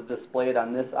won't be able to display it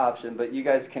on this option, but you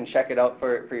guys can check it out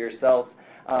for yourselves,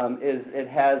 is it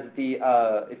has the,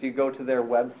 if you go to their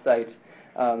website,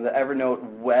 the Evernote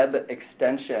web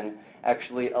extension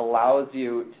actually allows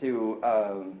you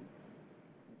to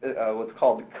what's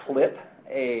called clip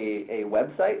a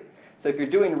website. So if you're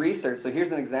doing research, so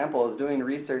here's an example. I was doing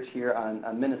research here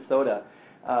on Minnesota,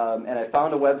 and I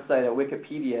found a website at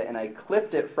Wikipedia, and I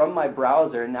clipped it from my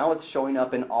browser, and now it's showing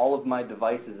up in all of my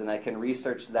devices, and I can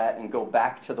research that and go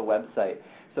back to the website.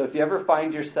 So if you ever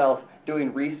find yourself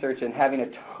doing research and having a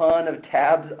ton of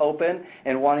tabs open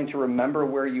and wanting to remember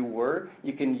where you were,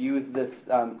 you can use this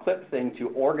clip thing to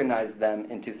organize them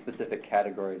into specific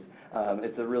categories.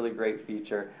 It's a really great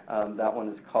feature. That one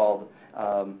is called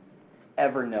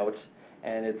Evernote,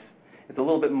 and it's a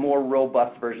little bit more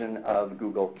robust version of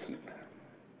Google Keep.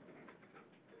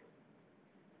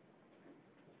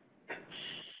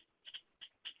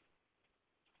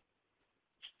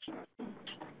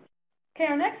 Okay,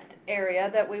 our next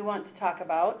area that we want to talk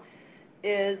about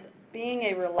is being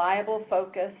a reliable,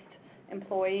 focused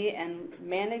employee and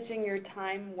managing your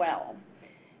time well.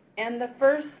 And the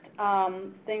first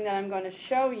thing that I'm going to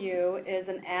show you is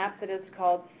an app that is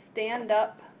called Stand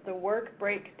Up, the Work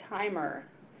Break Timer.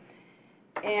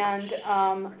 And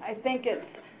I think it's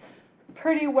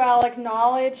pretty well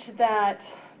acknowledged that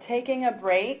taking a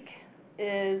break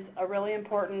is a really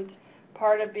important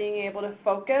part of being able to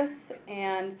focus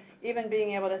and even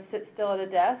being able to sit still at a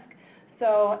desk.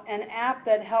 So an app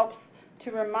that helps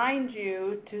to remind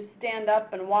you to stand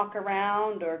up and walk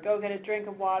around or go get a drink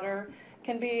of water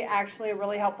can be actually a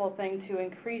really helpful thing to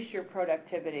increase your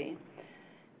productivity.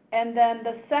 And then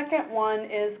the second one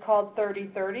is called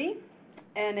 30-30,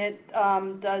 and it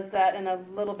does that in a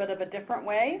little bit of a different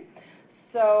way.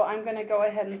 So I'm going to go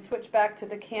ahead and switch back to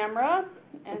the camera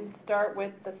and start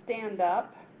with the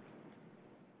stand-up.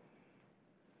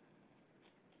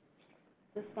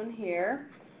 This one here.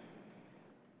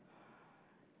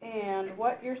 And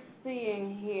what you're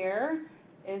seeing here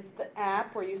is the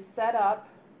app where you set up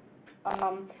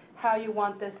how you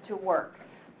want this to work.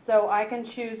 So I can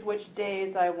choose which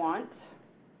days I want.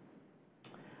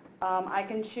 I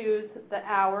can choose the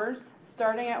hours,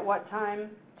 starting at what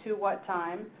time to what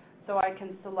time. So I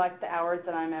can select the hours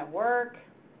that I'm at work,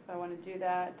 if I want to do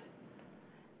that.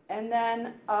 And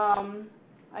then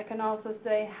I can also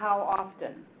say how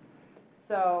often.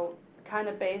 So kind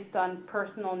of based on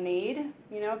personal need,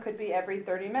 it could be every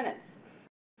 30 minutes.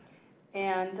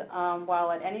 And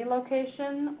while at any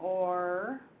location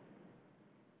or,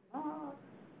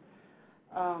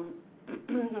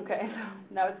 okay, so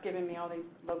now it's giving me all these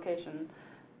location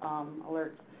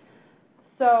alerts.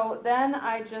 So then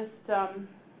I just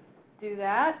do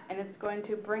that, and it's going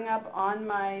to bring up on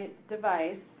my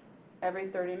device every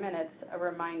 30 minutes a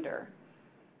reminder.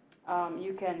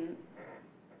 You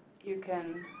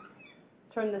can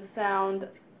turn the sound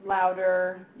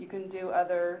louder. You can do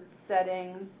other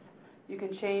settings. You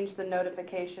can change the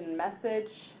notification message.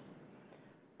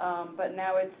 But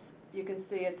now you can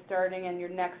see it's starting, and your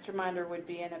next reminder would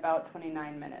be in about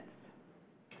 29 minutes.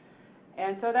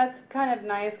 And so that's kind of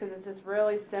nice because it's just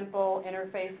really simple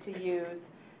interface to use,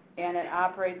 and it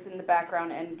operates in the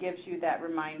background and gives you that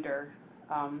reminder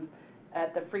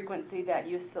at the frequency that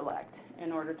you select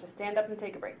in order to stand up and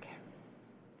take a break.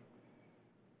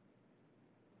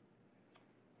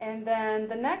 And then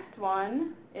the next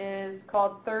one is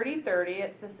called 30-30.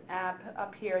 It's this app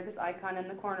up here, this icon in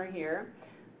the corner here.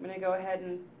 I'm going to go ahead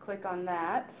and click on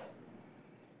that.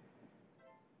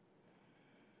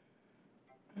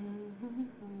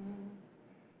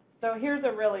 So here's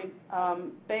a really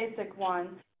basic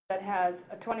one that has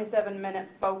a 27-minute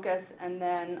focus and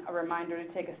then a reminder to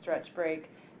take a stretch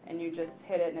break, and you just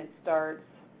hit it and it starts.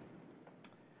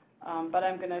 But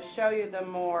I'm going to show you the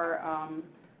more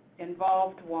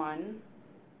involved one.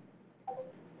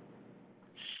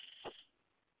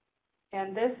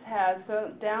 And this has,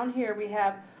 so down here we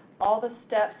have all the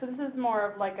steps. So this is more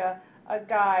of like a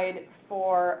guide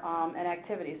for an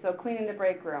activity. So cleaning the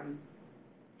break room.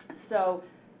 So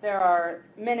There are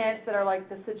minutes that are like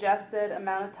the suggested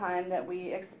amount of time that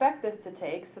we expect this to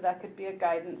take, so that could be a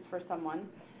guidance for someone.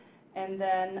 And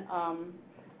then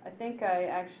I think I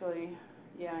actually,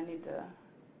 yeah, I need to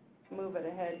move it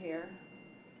ahead here,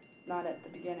 not at the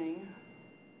beginning.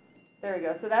 There we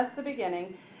go. So that's the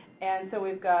beginning. And so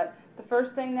we've got the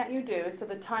first thing that you do, so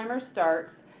the timer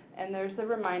starts, and there's the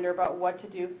reminder about what to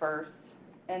do first,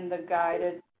 and the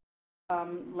guided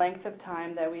length of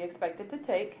time that we expect it to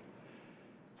take.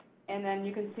 And then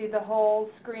you can see the whole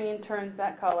screen turns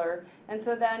that color. And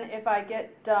so then if I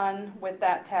get done with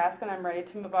that task and I'm ready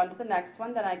to move on to the next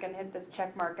one, then I can hit this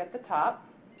check mark at the top.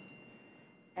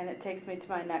 And it takes me to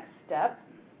my next step.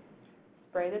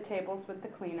 Spray the tables with the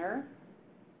cleaner.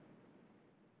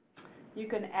 You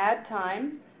can add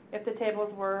time. If the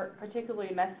tables were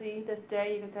particularly messy this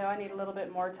day, you can say, oh, I need a little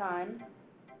bit more time.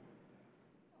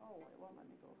 Oh, it won't let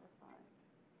me go over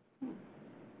 5.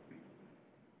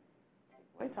 Take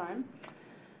away time.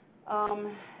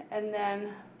 And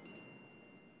then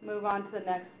move on to the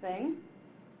next thing.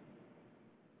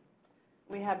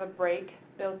 We have a break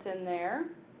built in there.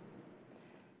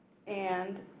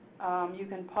 And you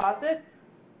can pause it,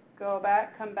 go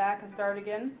back, come back, and start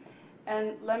again.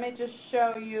 And let me just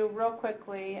show you real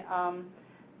quickly.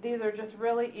 These are just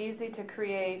really easy to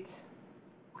create.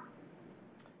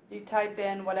 You type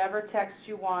in whatever text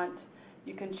you want.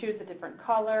 You can choose a different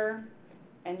color,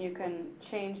 and you can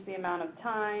change the amount of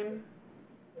time.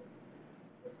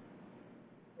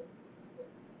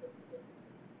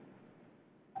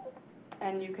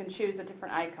 And you can choose a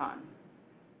different icon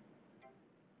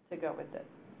to go with it.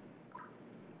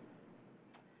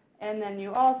 And then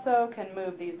you also can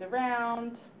move these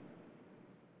around.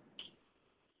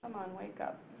 Come on, wake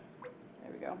up.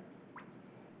 There we go.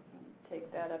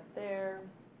 Take that up there.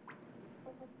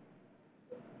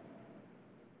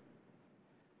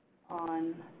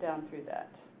 On down through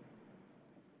that.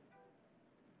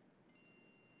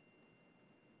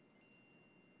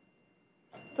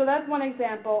 So that's one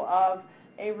example of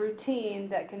a routine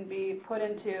that can be put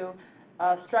into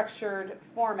a structured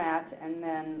format, and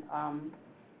then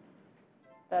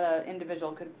that an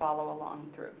individual could follow along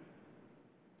through.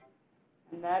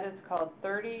 And that is called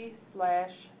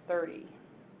 30/30.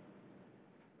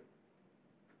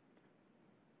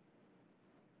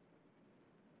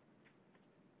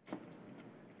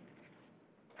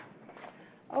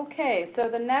 Okay, so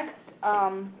the next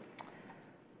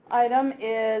item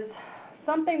is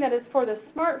something that is for the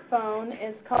smartphone.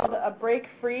 Is called a Break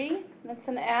Free. It's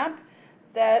an app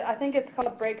that I think it's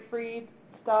called Break Free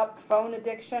Stop Phone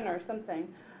Addiction or something.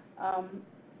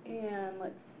 And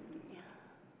let's see.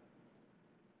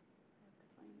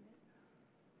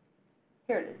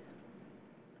 Here it is.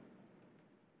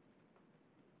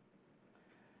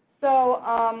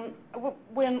 So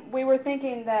when we were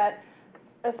thinking that,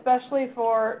 especially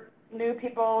for new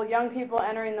people, young people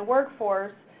entering the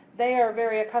workforce, they are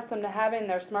very accustomed to having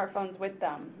their smartphones with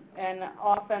them and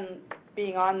often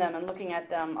being on them and looking at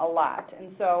them a lot.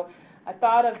 And so I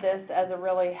thought of this as a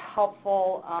really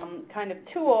helpful kind of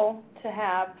tool to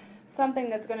have, something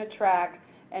that's going to track,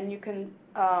 and you can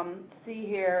see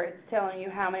here it's telling you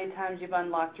how many times you've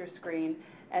unlocked your screen,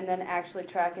 and then actually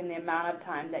tracking the amount of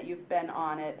time that you've been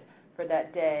on it for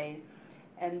that day,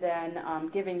 and then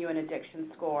giving you an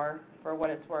addiction score for what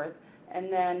it's worth,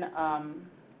 and then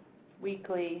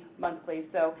weekly, monthly.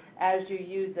 So as you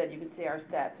use it, you can see our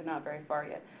stats are not very far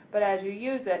yet, but as you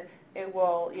use it, it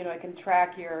will, it can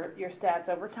track your stats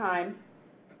over time.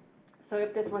 So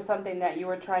if this were something that you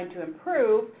were trying to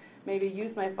improve, maybe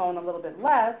use my phone a little bit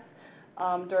less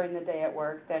during the day at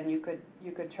work, then you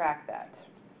could track that.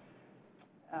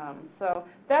 So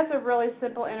that's a really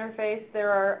simple interface.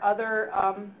 There are other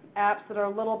apps that are a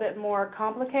little bit more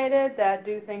complicated that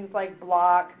do things like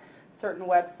block certain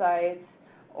websites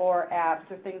or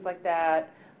apps or things like that,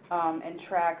 and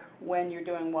track when you're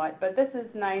doing what. But this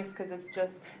is nice because it's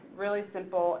just really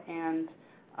simple, and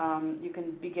you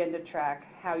can begin to track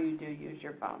how you do use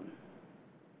your phone.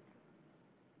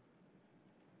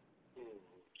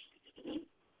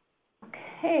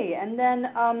 Okay, and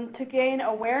then to gain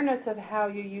awareness of how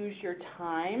you use your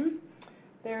time,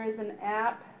 there is an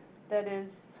app that is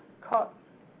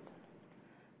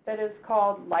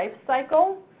called Life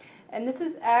Cycle. And this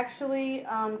is actually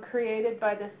created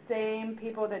by the same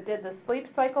people that did the sleep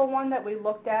cycle one that we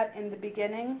looked at in the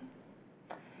beginning.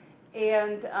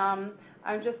 And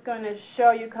I'm just going to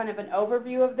show you kind of an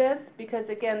overview of this, because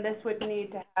again, this would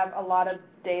need to have a lot of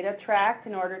data tracked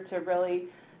in order to really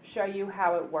show you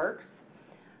how it works.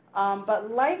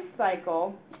 But Life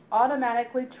Cycle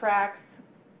automatically tracks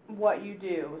what you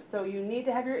do. So you need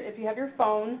to have if you have your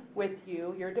phone with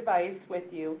you, your device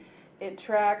with you, it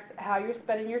tracks how you're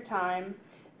spending your time.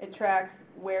 It tracks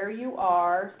where you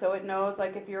are, so it knows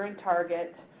like if you're in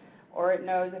Target, or it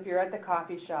knows if you're at the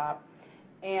coffee shop.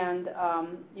 And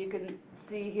you can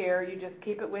see here, you just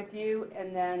keep it with you,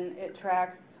 and then it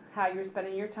tracks how you're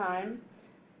spending your time.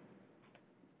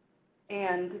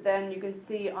 And then you can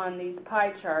see on these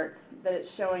pie charts that it's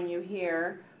showing you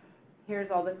here,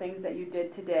 here's all the things that you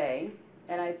did today.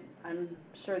 And I'm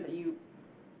sure that you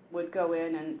would go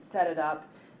in and set it up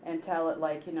and tell it,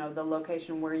 like, you know, the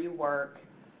location where you work.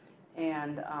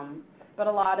 And but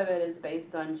a lot of it is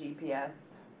based on GPS,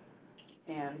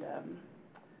 and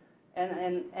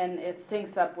it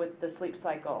syncs up with the Sleep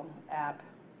Cycle app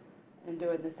and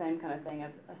doing the same kind of thing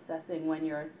of assessing when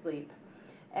you're asleep.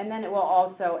 And then it will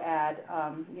also add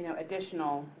you know,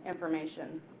 additional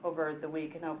information over the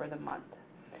week and over the month.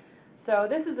 So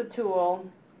this is a tool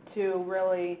to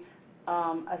really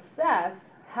assess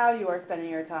how you are spending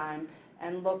your time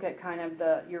and look at kind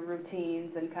of your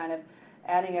routines and kind of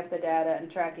adding up the data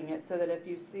and tracking it, so that if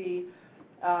you see,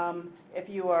 if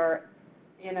you are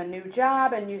in a new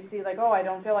job and you see like, oh, I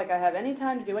don't feel like I have any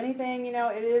time to do anything, you know,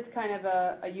 it is kind of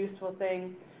a useful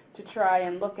thing to try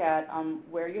and look at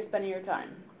where you're spending your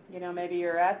time. You know, maybe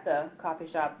you're at the coffee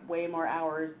shop way more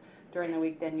hours during the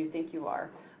week than you think you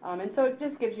are. And so it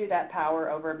just gives you that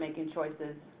power over making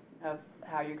choices of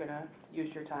how you're going to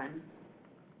use your time.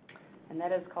 And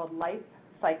that is called Life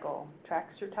Cycle,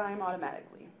 tracks your time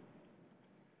automatically.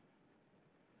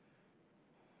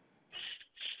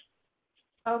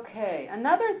 Okay,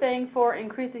 another thing for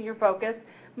increasing your focus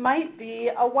might be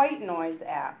a white noise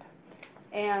app.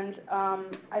 And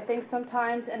I think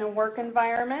sometimes in a work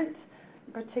environment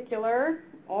in particular,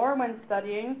 or when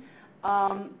studying,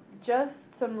 just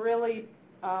some really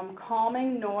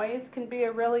calming noise can be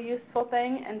a really useful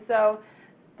thing. And so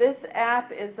this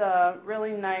app is a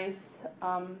really nice,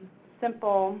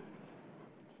 simple,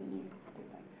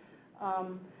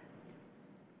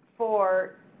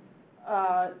 for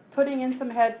putting in some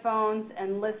headphones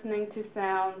and listening to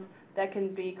sounds that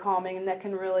can be calming and that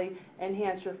can really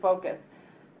enhance your focus.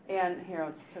 And here,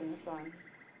 I'll just turn this on. I don't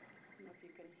know if you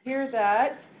can hear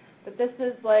that, but this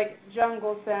is like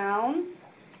jungle sounds.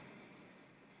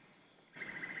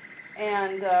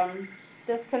 And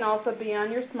this can also be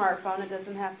on your smartphone. It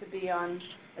doesn't have to be on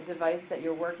a device that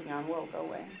you're working on. Whoa, go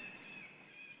away.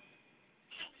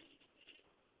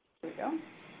 There we go.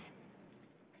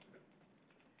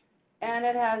 And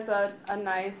it has a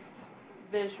nice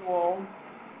visual,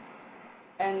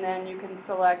 and then you can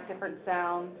select different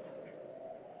sounds.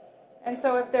 And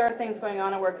so if there are things going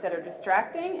on at work that are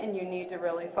distracting and you need to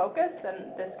really focus,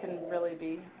 then this can really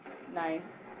be nice.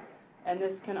 And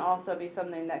this can also be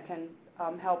something that can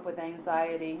help with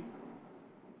anxiety.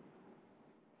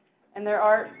 And there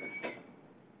are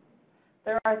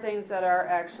things that are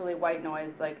actually white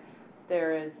noise, like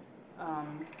there's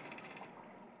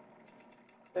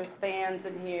fans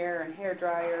in here and hair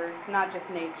dryers, not just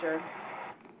nature,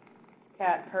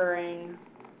 cat purring.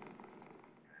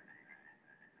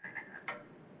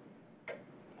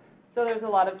 So there's a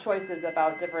lot of choices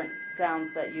about different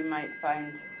sounds that you might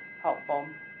find helpful.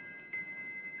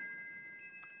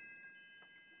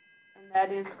 And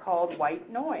that is called White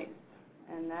Noise,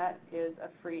 and that is a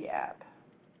free app.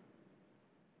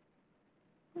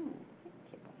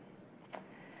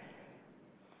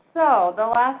 So the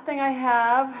last thing I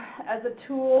have as a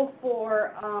tool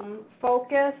for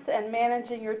focus and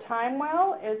managing your time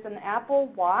well is an Apple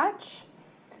Watch.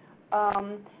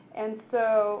 And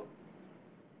so,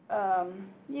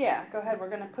 yeah, go ahead. We're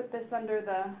going to put this under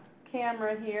the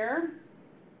camera here.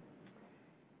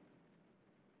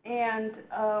 And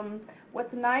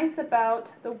what's nice about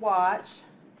the watch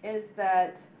is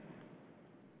that,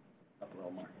 Up a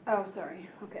little more. oh, sorry.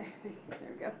 Okay, there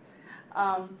we go.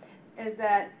 Is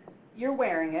that you're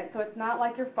wearing it, so it's not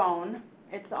like your phone.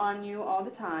 It's on you all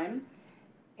the time.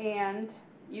 And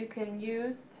you can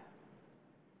use,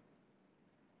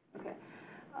 okay,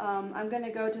 I'm going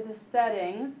to go to the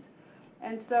settings.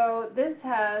 And so this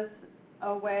has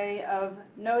a way of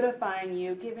notifying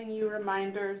you, giving you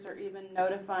reminders, or even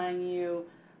notifying you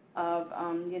of,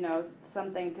 you know,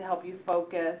 something to help you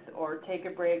focus or take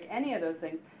a break, any of those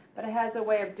things. But it has a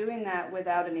way of doing that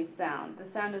without any sound. The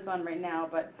sound is on right now,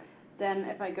 but then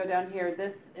if I go down here,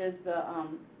 this is the,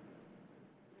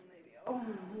 maybe, oh,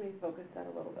 let me focus that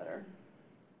a little better.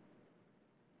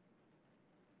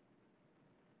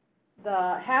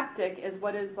 The haptic is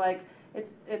what is like,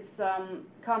 it's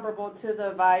comparable to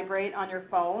the vibrate on your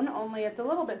phone, only it's a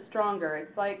little bit stronger.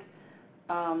 It's like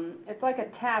a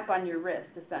tap on your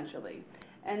wrist, essentially.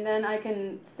 And then I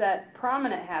can set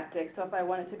prominent haptic, so if I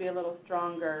want it to be a little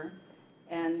stronger,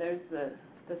 and there's the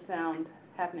the sound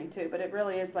happening too, but it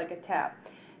really is like a tap.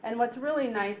 And what's really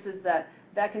nice is that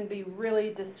that can be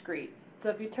really discreet. So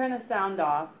if you turn the sound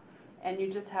off and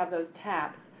you just have those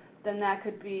taps, then that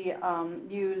could be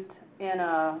used in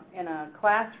a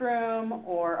classroom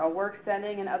or a work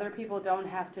setting, and other people don't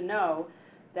have to know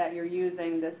that you're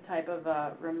using this type of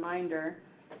a reminder.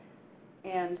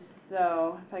 And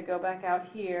so if I go back out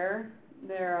here,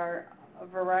 there are a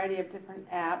variety of different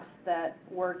apps that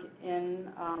work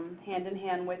in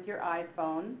hand with your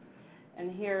iPhone.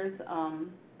 And here's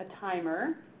a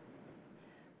timer.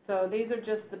 So these are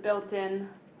just the built-in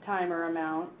timer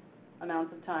amounts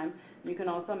of time. You can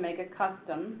also make a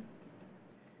custom.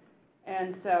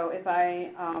 And so if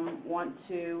I want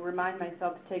to remind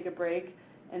myself to take a break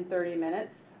in 30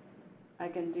 minutes, I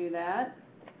can do that.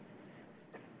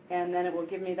 And then it will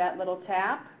give me that little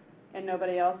tap, and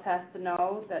nobody else has to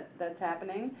know that that's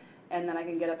happening, and then I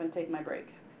can get up and take my break.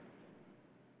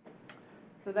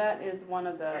 So that is one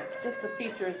of just the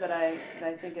features that I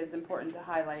think is important to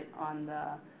highlight on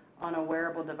a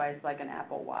wearable device like an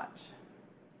Apple Watch.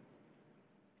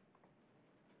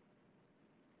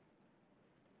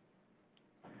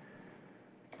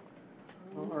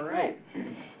 All right.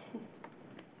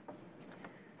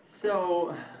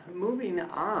 So moving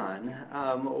on,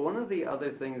 one of the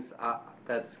other things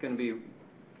that's going to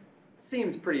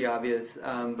seems pretty obvious,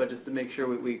 but just to make sure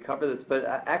we cover this, but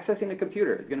accessing a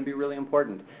computer is going to be really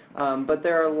important. But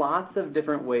there are lots of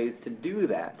different ways to do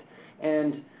that.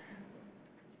 And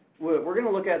we're going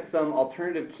to look at some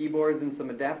alternative keyboards and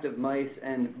some adaptive mice,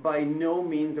 and by no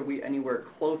means are we anywhere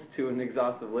close to an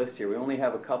exhaustive list here. We only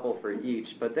have a couple for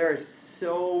each, but there are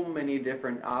so many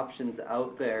different options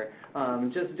out there.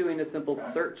 Just doing a simple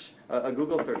search, a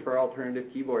Google search for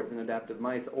alternative keyboards and adaptive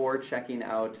mice, or checking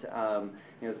out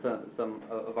some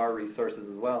of our resources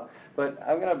as well. But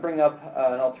I'm going to bring up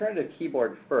an alternative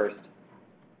keyboard first.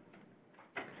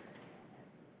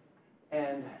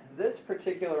 And this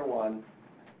particular one,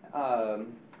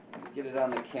 get it on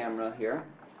the camera here.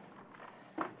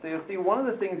 So you'll see one of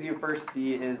the things you first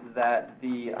see is that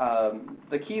the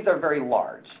keys are very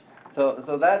large.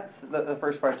 So that's the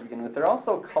first part to begin with. They're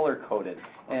also color-coded,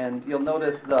 and you'll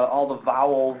notice all the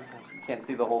vowels. You can't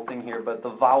see the whole thing here, but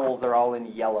the vowels are all in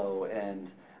yellow, and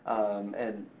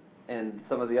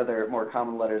some of the other more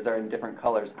common letters are in different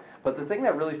colors. But the thing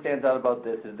that really stands out about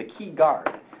this is the key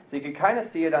guard. So you can kind of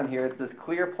see it on here. It's this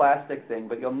clear plastic thing,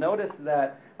 but you'll notice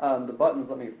that the buttons.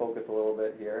 Let me focus a little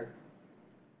bit here.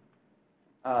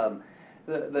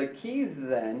 The keys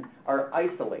then are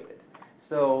isolated.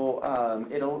 So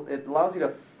it allows you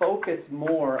to focus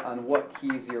more on what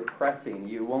keys you're pressing.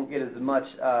 You won't get as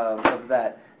much of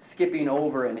that skipping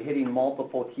over and hitting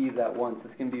multiple keys at once.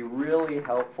 This can be really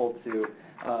helpful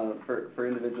for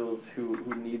individuals who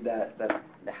need that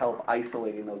help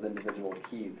isolating those individual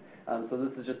keys. So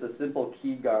this is just a simple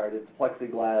key guard. It's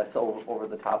plexiglass over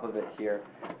the top of it here.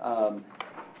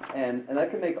 And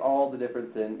that can make all the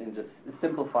difference in just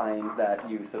simplifying that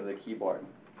use of the keyboard.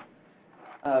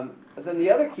 But then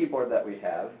the other keyboard that we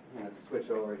have, I'm going to switch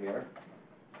over here.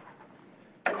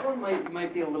 This one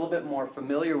might be a little bit more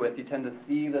familiar with. You tend to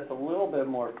see this a little bit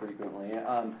more frequently.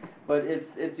 But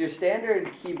it's your standard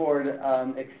keyboard,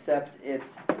 except it's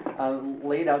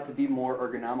laid out to be more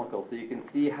ergonomical. So you can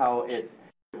see how it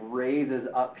raises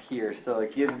up here. So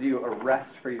it gives you a rest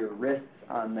for your wrists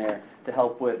on there to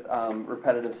help with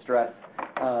repetitive stress.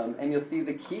 And you'll see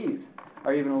the keys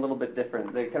are even a little bit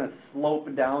different. They kind of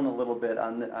slope down a little bit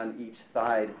on each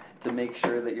side to make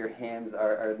sure that your hands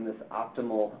are in this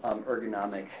optimal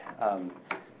ergonomic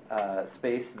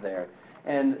space there.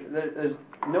 And there's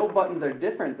no buttons are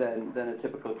different than a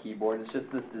typical keyboard. It's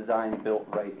just this design built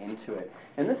right into it.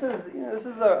 And this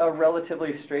is a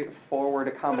relatively straightforward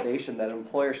accommodation that an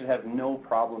employer should have no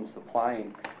problem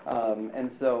supplying.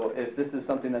 And so if this is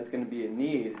something that's going to be a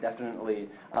need, definitely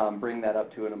bring that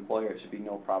up to an employer. It should be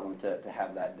no problem to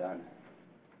have that done.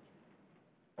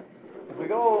 If we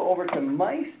go over to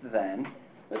mice then,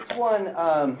 this one,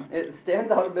 it stands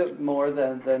out a bit more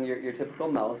than your typical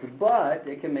mouse, but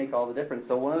it can make all the difference.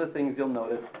 So one of the things you'll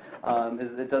notice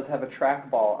is it does have a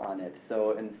trackball on it.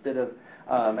 So instead of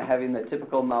having the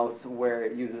typical mouse where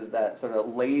it uses that sort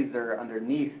of laser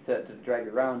underneath to drag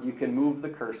it around, you can move the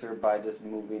cursor by just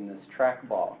moving this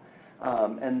trackball.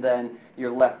 And then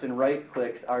your left and right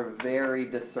clicks are very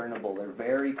discernible. They're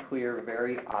very clear,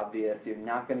 very obvious. You're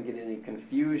not going to get any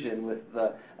confusion with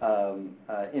the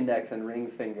index and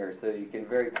ring finger, so you can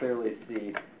very clearly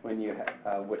see when you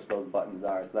which those buttons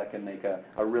are. So that can make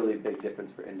a really big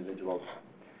difference for individuals.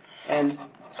 And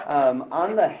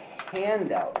on the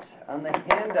handout,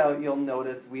 you'll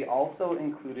notice we also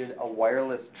included a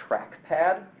wireless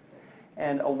trackpad.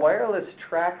 And a wireless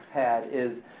trackpad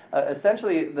is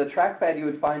essentially the trackpad you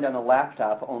would find on a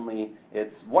laptop, only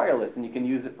it's wireless and you can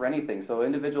use it for anything. So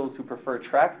individuals who prefer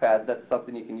trackpads, that's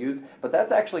something you can use. But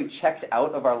that's actually checked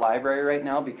out of our library right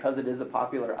now because it is a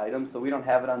popular item, so we don't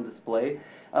have it on display.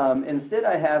 Instead,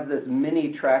 I have this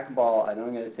mini trackball. I know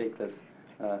I'm going to take this,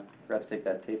 perhaps take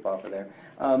that tape off of there.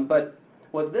 But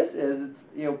what this is,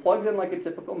 it's, plugs in like a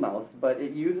typical mouse, but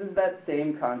it uses that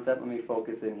same concept. Let me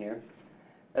focus in here.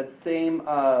 That same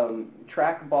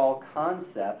trackball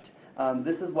concept.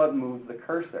 This is what moves the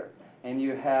cursor. And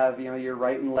you have, your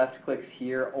right and left clicks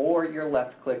here, or your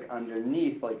left click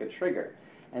underneath like a trigger.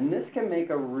 And this can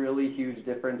make a really huge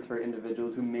difference for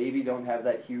individuals who maybe don't have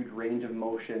that huge range of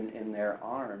motion in their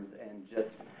arms and just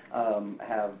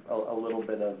have a little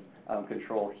bit of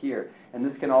control here. And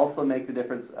this can also make the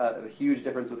difference, a huge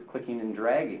difference with clicking and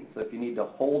dragging. So if you need to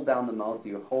hold down the mouse,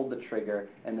 you hold the trigger,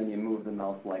 and then you move the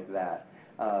mouse like that.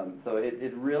 So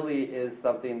it really is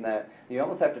something that you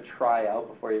almost have to try out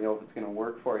before you know if it's going to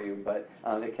work for you, but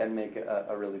it can make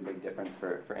a really big difference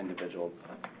for individuals.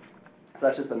 So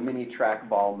that's just a mini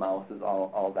trackball mouse is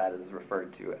all that is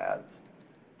referred to as.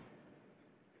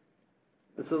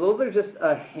 So those are just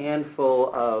a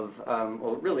handful of,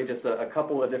 well, really just a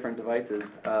couple of different devices.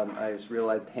 I just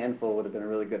realized handful would have been a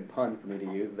really good pun for me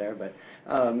to use there, but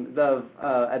the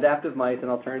adaptive mice and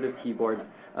alternative keyboards,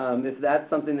 if that's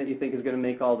something that you think is going to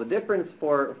make all the difference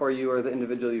for you or the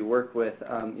individual you work with,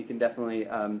 you can definitely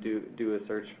do a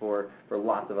search for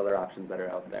lots of other options that are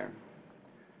out there.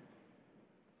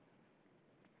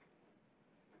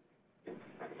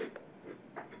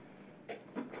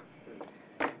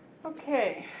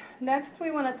 Okay, next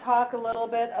we want to talk a little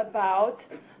bit about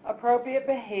appropriate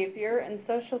behavior and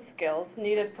social skills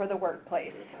needed for the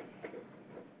workplace.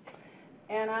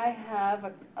 And I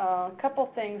have a couple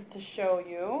things to show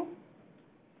you.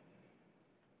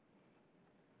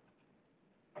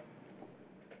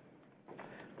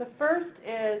 The first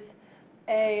is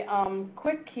a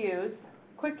quick cues.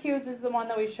 Quick cues is the one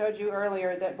that we showed you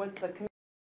earlier that was the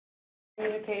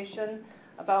communication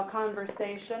about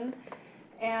conversation.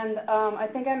 And I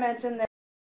think I mentioned that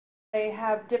they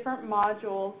have different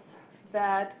modules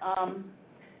that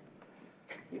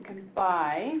you can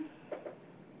buy.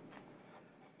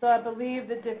 So I believe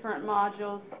the different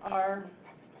modules are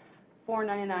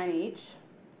 $4.99 each.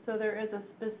 So there is a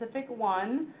specific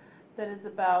one that is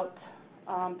about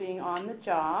being on the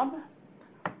job.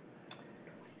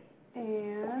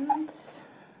 And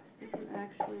this is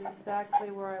actually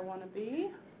exactly where I want to be.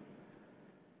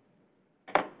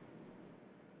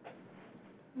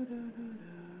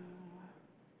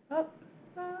 Oh,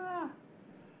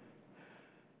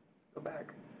 Go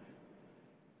back.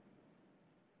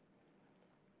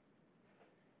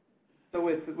 So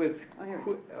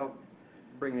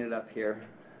bringing it up here,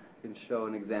 you can show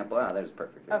an example. There's a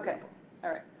perfect example. okay,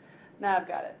 all right. Now I've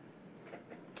got it.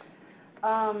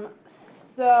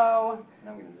 So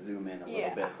I'm going to zoom in a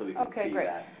little bit so we can see great.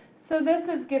 that. So this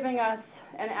is giving us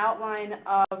an outline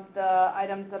of the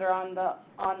items that are on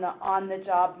the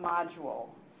job module.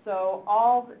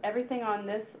 So everything on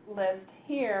this list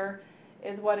here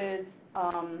is what is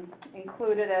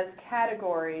included as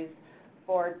categories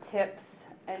for tips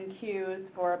and cues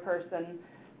for a person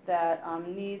that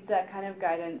needs that kind of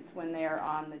guidance when they are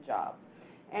on the job.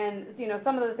 And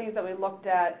some of the things that we looked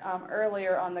at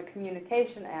earlier on the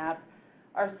communication app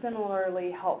are similarly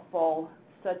helpful,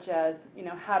 such as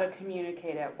how to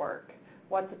communicate at work,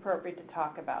 what's appropriate to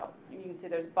talk about. You can see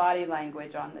there's body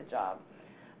language on the job.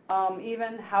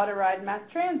 Even how to ride mass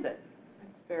transit.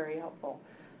 It's very helpful.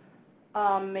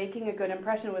 Making a good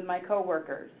impression with my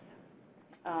coworkers.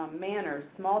 Manners,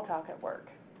 small talk at work.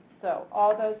 So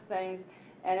all those things,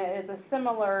 and it is a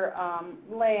similar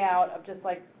layout of just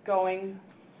like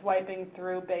swiping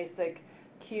through basic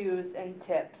cues and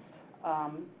tips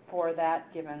for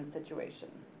that given situation.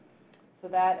 So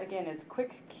that, again, is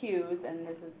quick cues, and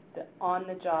this is the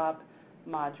on-the-job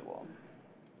module.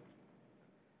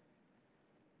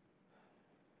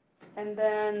 And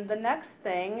then the next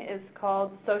thing is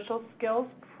called Social Skills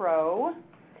Pro.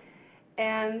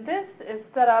 And this is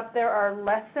set up, there are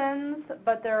lessons,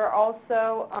 but there are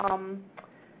also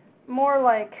more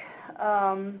like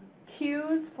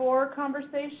cues for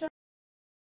conversation.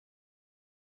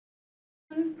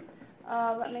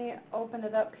 Let me open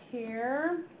it up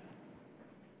here.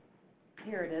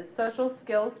 Here it is, Social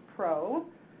Skills Pro.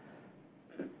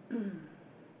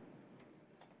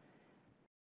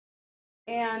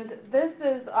 And this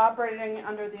is operating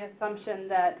under the assumption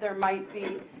that there might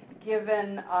be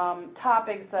given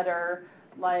topics that are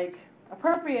like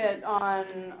appropriate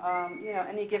on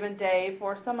any given day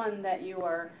for someone that you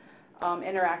are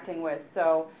interacting with.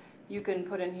 So you can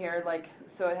put in here, like,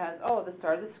 so it has, oh, the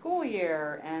start of the school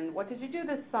year, and what did you do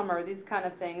this summer, these kind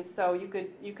of things. So you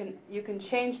can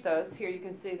change those. Here you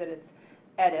can see that it's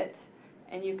edit,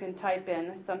 and you can type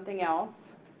in something else.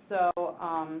 So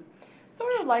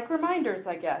sort of like reminders,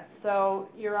 I guess. So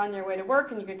you're on your way to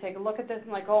work, and you can take a look at this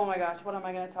and like, oh my gosh, what am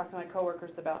I going to talk to my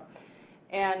coworkers about?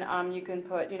 And you can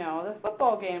put, you know, the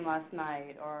football game last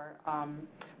night, or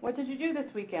what did you do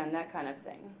this weekend, that kind of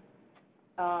thing.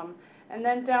 And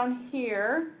then down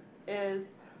here is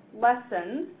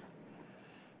lessons.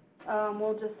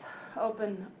 We'll just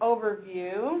open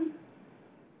overview.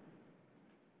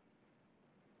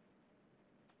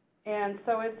 And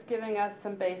so it's giving us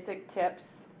some basic tips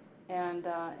and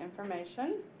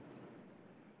information.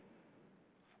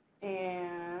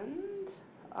 And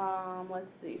let's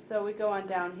see, so we go on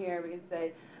down here, we can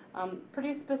say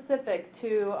pretty specific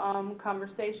to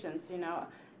conversations, you know,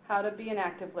 how to be an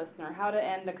active listener, how to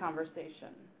end a conversation.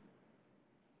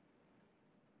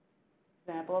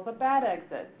 Example of a bad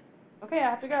exit. Okay, I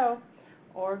have to go.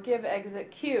 Or give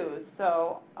exit cues.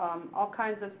 So all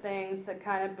kinds of things that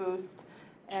kind of boost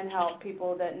and help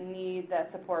people that need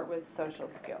that support with social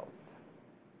skills.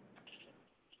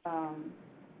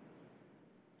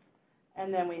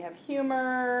 And then we have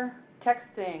humor,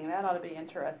 texting. That ought to be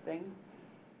interesting.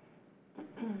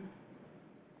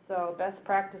 So best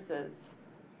practices.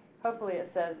 Hopefully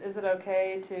it says, is it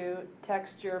okay to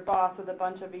text your boss with a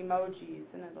bunch of emojis?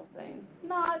 And it'll say,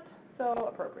 not so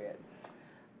appropriate.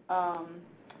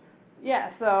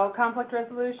 Yeah, so conflict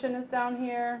resolution is down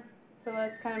here. So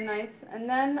that's kind of nice. And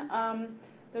then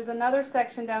there's another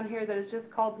section down here that is just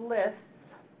called lists.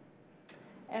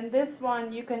 And this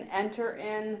one you can enter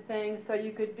in things, so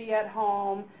you could be at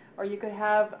home, or you could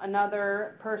have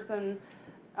another person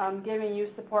giving you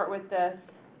support with this.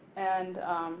 And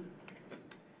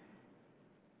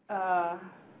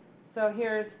so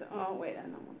here's, oh wait, I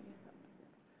don't want to use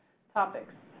that.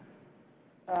 Topics,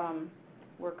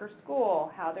 work or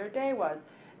school, how their day was.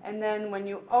 And then when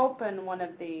you open one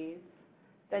of these,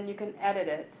 then you can edit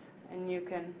it, and you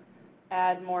can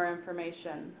add more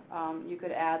information. You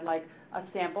could add like a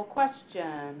sample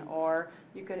question, or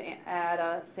you could add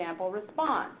a sample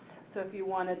response. So if you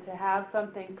wanted to have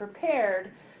something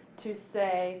prepared to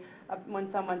say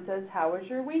when someone says, how was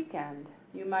your weekend?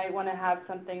 You might want to have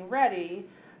something ready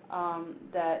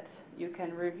that you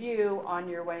can review on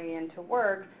your way into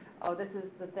work. Oh, this is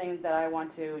the thing that I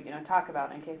want to, you know, talk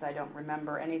about in case I don't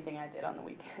remember anything I did on the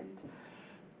weekend.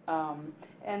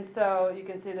 And so you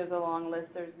can see there's a long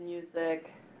list. There's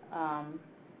music.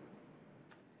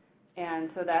 And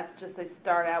so that's just to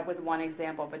start out with one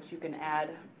example, but you can add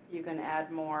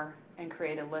more and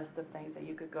create a list of things that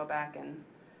you could go back and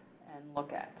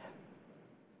look at.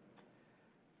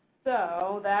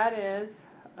 So that is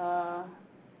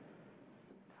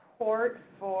support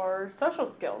for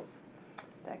social skills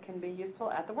that can be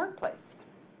useful at the workplace.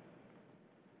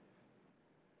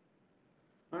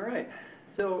 All right.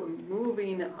 So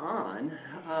moving on,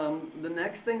 the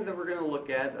next things that we're going to look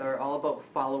at are all about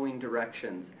following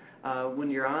directions. When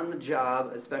you're on the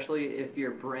job, especially if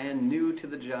you're brand new to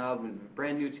the job and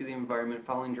brand new to the environment,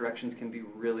 following directions can be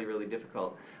really, really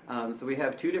difficult. So we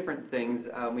have two different things.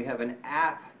 We have an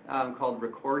app called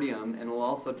Recordium, and we'll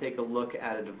also take a look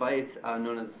at a device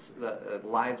known as the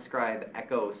LiveScribe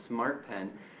Echo Smart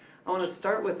Pen. I want to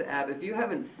start with the app. If you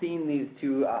haven't seen these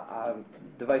two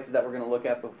devices that we're going to look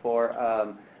at before,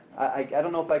 I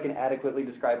don't know if I can adequately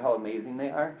describe how amazing they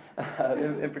are.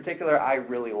 In particular, I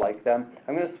really like them.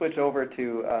 I'm going to switch over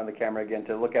to the camera again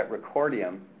to look at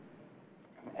Recordium.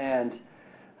 And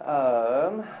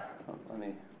let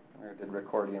me, where did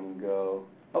Recordium go?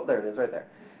 Oh, there it is, right there.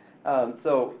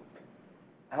 So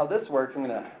how this works, I'm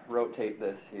going to rotate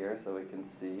this here so we can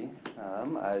see.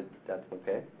 That's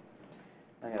okay.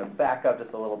 I'm going to back up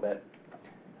just a little bit,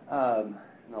 and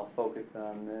I'll focus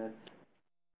on this.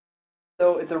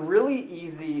 So it's a really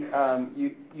easy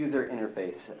user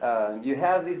interface. You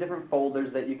have these different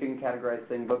folders that you can categorize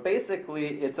things, but basically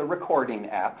it's a recording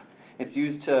app. It's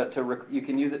used you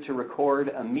can use it to record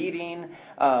a meeting,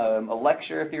 a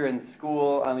lecture if you're in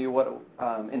school,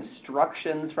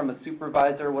 instructions from a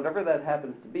supervisor, whatever that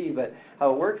happens to be. But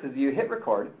how it works is you hit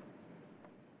record,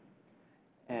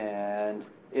 and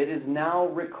it is now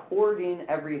recording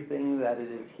everything that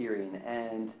it is hearing.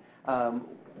 And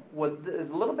what is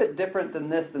a little bit different than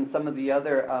this than some of the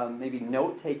other maybe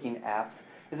note-taking apps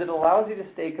is it allows you to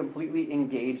stay completely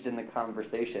engaged in the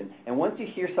conversation. And once you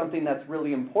hear something that's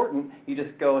really important, you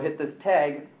just go hit this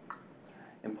tag,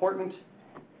 important,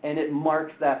 and it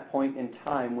marks that point in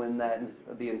time when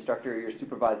the instructor or your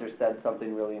supervisor said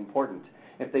something really important.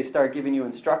 If they start giving you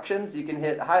instructions, you can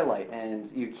hit highlight, and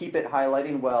you keep it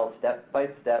highlighting while step by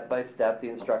step the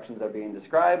instructions are being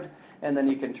described, and then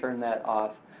you can turn that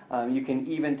off. You can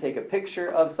even take a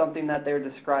picture of something that they're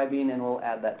describing, and we'll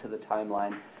add that to the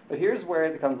timeline. But here's where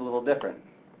it becomes a little different.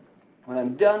 When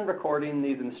I'm done recording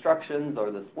these instructions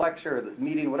or this lecture or this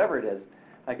meeting, whatever it is,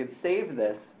 I could save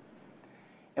this,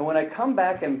 and when I come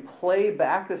back and play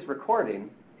back this recording,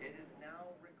 it is now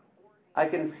recording. I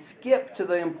can skip to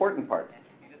the important parts.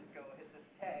 You just go hit this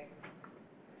tag,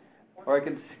 or I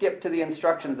can skip to the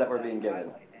instructions that were being given.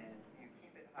 And you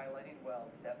keep it highlighting well,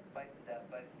 step by step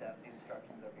the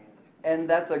instructions are being given. And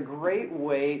that's a great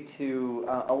way to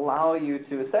allow you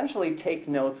to essentially take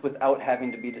notes without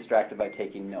having to be distracted by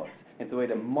taking notes. It's a way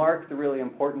to mark the really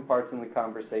important parts in the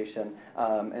conversation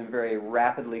and very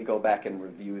rapidly go back and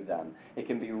review them. It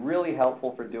can be really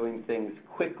helpful for doing things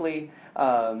quickly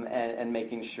and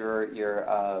making sure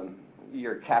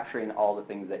you're capturing all the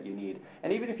things that you need.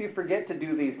 And even if you forget to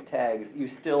do these tags,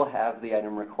 you still have the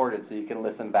item recorded, so you can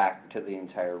listen back to the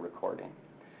entire recording.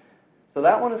 So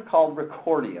that one is called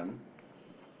Recordium.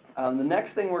 The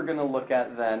next thing we're going to look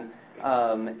at then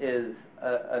is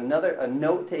a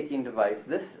note-taking device.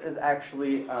 This is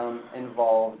actually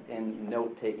involved in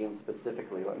note-taking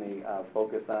specifically. Let me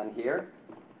focus on here.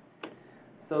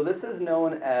 So this is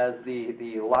known as the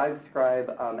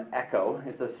LiveScribe Echo.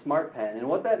 It's a smart pen, and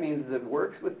what that means is it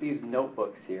works with these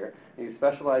notebooks here, these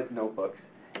specialized notebooks.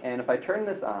 And if I turn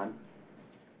this on,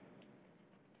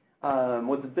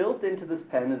 what's built into this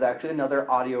pen is actually another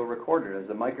audio recorder.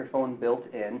 There's a microphone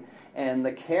built in, and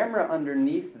the camera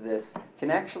underneath this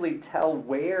can actually tell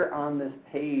where on this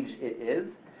page it is.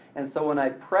 And so when I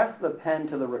press the pen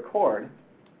to the record,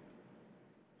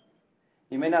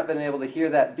 you may not have been able to hear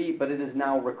that beep, but it is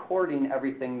now recording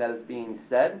everything that is being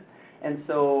said. And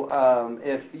so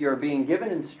if you're being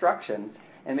given instructions,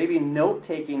 and maybe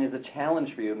note-taking is a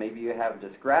challenge for you. Maybe you have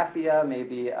dysgraphia.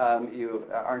 Maybe you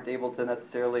aren't able to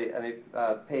necessarily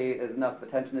pay enough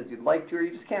attention as you'd like to, or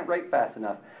you just can't write fast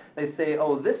enough. They say,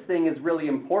 oh, this thing is really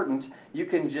important. You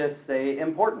can just say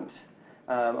important.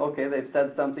 Okay, they've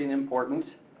said something important.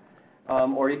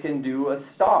 Or you can do a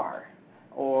star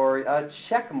or a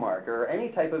check mark or any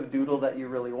type of doodle that you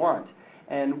really want.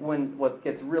 And what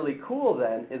gets really cool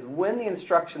then is when the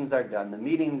instructions are done, the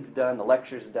meeting's done, the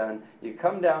lecture's done, you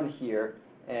come down here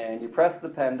and you press the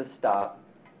pen to stop.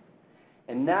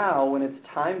 And now when it's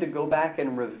time to go back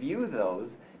and review those,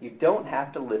 you don't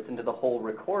have to listen to the whole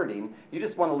recording. You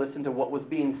just want to listen to what was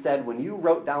being said when you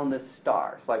wrote down this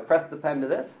star. So I press the pen to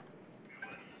this.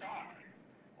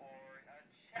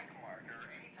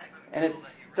 And it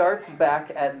starts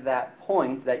back at that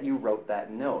point that you wrote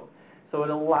that note. So it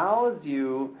allows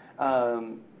you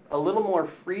a little more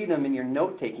freedom in your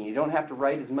note-taking. You don't have to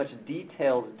write as much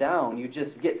details down. You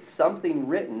just get something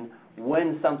written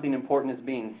when something important is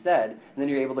being said, and then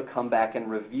you're able to come back and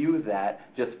review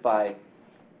that just by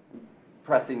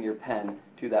pressing your pen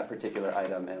to that particular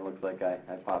item, and it looks like I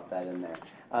popped that in there.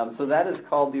 So that is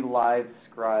called the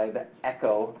LiveScribe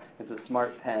Echo. It's a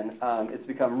smart pen.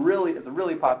 It's a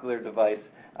really popular device,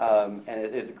 and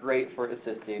it is great for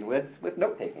assisting with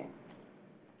note-taking.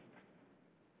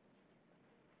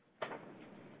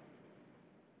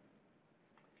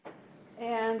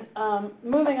 And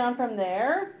moving on from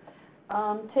there,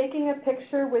 taking a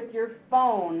picture with your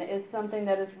phone is something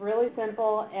that is really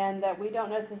simple and that we don't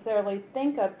necessarily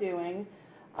think of doing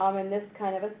in this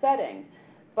kind of a setting.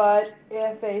 But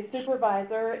if a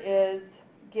supervisor is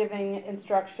giving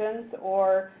instructions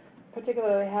or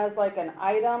particularly has like an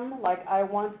item, like I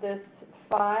want this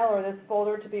file or this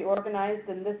folder to be organized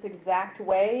in this exact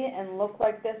way and look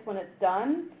like this when it's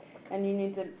done, and you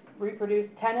need to reproduce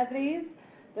 10 of these,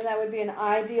 then that would be an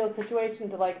ideal situation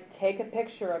to like take a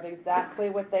picture of exactly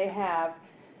what they have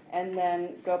and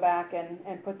then go back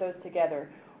and put those together.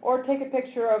 Or take a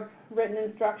picture of written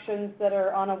instructions that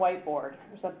are on a whiteboard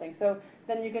or something. So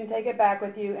then you can take it back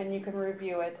with you and you can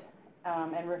review it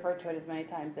and refer to it as many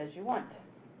times as you want.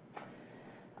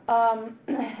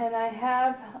 And I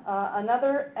have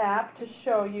another app to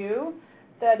show you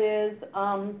that is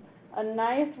a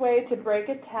nice way to break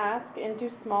a task into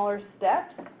smaller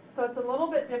steps. So it's a little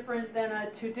bit different than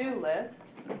a to-do list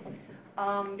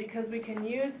because we can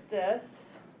use this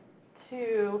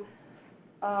to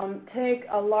take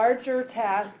a larger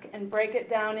task and break it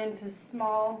down into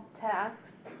small tasks.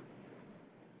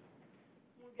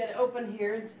 We'll get it open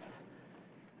here.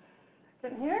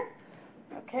 Here?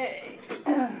 Okay.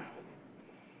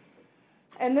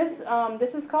 And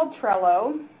this is called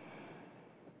Trello.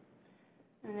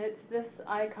 And it's this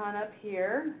icon up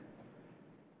here.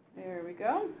 There we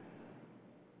go.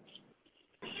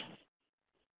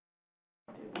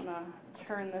 I'm going to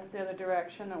turn this the other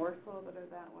direction. It works a little bit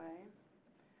that way.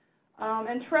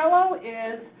 And Trello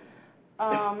is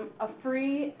a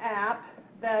free app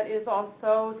that is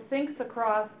also syncs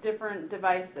across different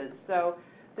devices. So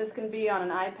this can be on an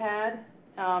iPad.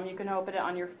 You can open it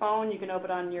on your phone. You can open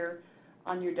it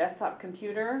on your desktop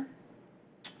computer.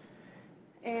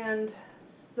 And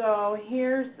so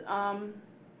here's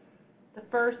the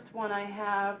first one I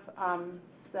have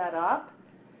set up.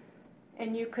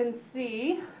 And you can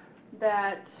see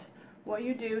that what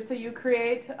you do, so you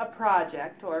create a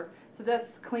project, so that's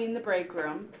clean the break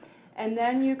room. And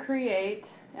then you create,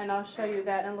 and I'll show you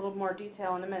that in a little more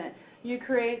detail in a minute, you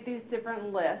create these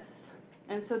different lists.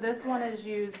 And so this one is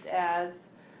used as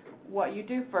what you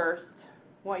do first,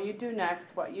 what you do next,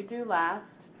 what you do last.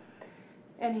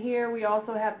 And here we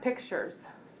also have pictures.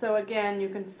 So again, you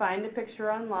can find a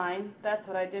picture online. That's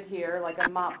what I did here, like a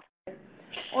mop.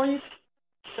 Or you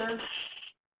can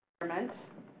experiment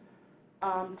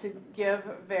to give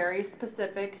very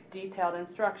specific, detailed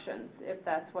instructions if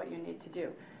that's what you need to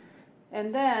do.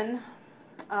 And then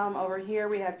over here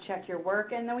we have check your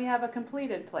work, and then we have a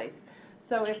completed place.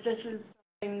 So if this is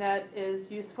something that is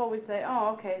useful, we say,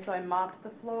 oh, okay, so I mopped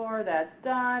the floor, that's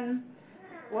done.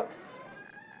 Whoops.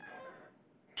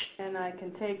 And I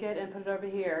can take it and put it over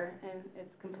here, and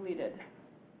it's completed.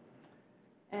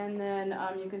 And then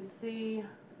you can see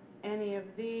any of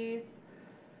these.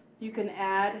 You can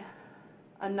add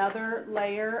another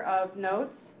layer of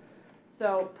notes.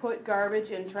 So put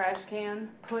garbage in trash can,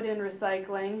 put in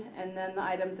recycling, and then the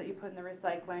items that you put in the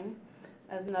recycling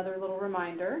as another little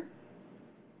reminder.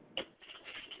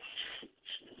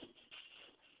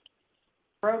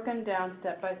 Broken down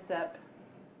step by step.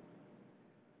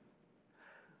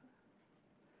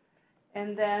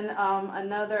 And then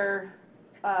another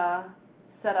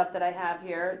setup that I have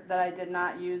here that I did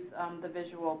not use the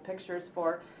visual pictures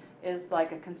for is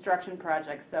like a construction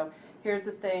project. So here's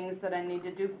the things that I need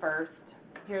to do first.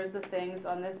 Here's the things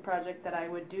on this project that I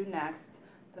would do next,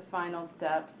 the final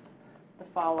steps, the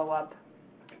follow-up,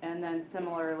 and then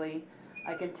similarly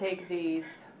I can take these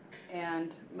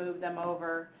and move them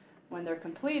over when they're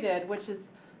completed, which is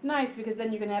nice because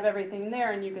then you can have everything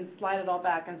there and you can slide it all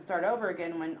back and start over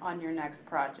again when on your next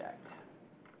project.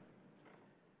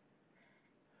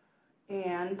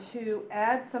 And to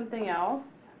add something else,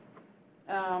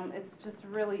 it's just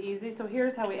really easy. So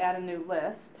here's how we add a new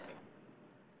list.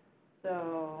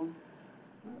 So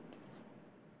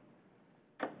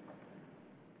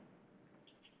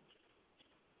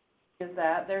is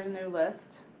that there's a new list.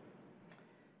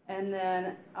 And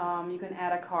then you can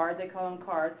add a card. They call them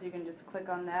cards. So you can just click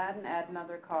on that and add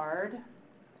another card.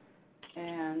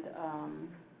 And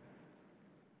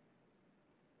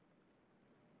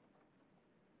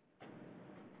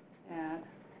add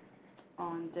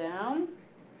on down.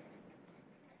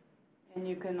 And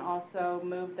you can also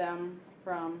move them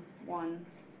from one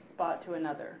spot to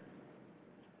another.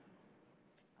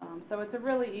 So it's a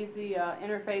really easy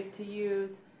interface to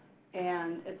use,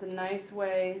 and it's a nice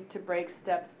way to break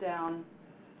steps down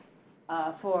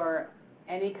for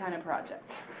any kind of project.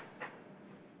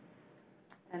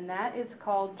 And that is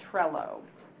called Trello.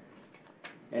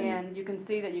 And you can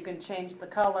see that you can change the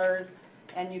colors,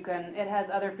 and you can, it has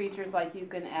other features like you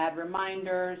can add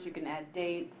reminders, you can add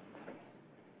dates.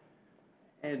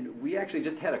 And we actually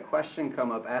just had a question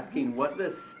come up asking what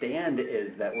the stand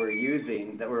is that we're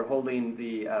using, that we're holding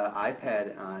the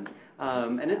iPad on.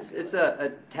 And it's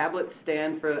a tablet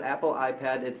stand for the Apple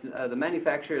iPad. It's the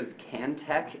manufacturer is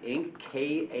Cantech Inc.,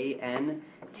 K-A-N-T-E-K.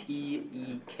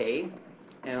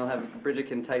 And I'll have Bridget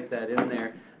can type that in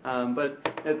there. But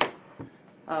it's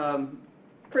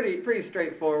pretty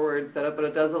straightforward setup, but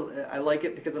it does. I like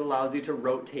it because it allows you to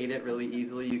rotate it really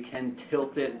easily. You can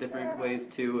tilt it different ways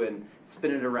too, and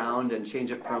spin it around and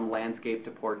change it from landscape to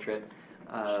portrait,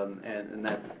 and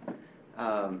that's,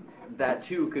 that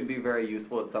too could be very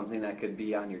useful. It's something that could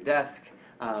be on your desk.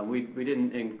 We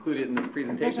didn't include it in this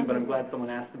presentation, but I'm glad someone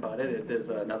asked about it. It is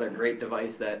another great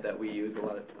device that we use a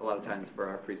lot of times for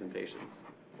our presentations.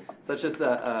 So it's just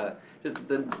the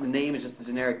name is just a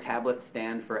generic tablet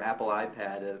stand for Apple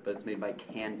iPad, but it's made by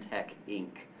Cantech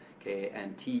Inc.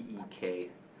 K-N-T-E-K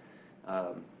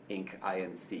Inc.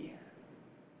 I-N-C.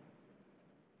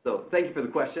 So thank you for the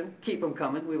question. Keep them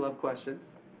coming. We love questions.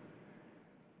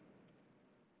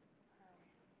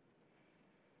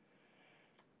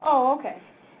 Oh, okay.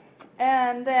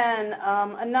 And then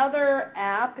another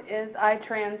app is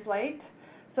iTranslate.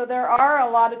 So there are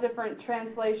a lot of different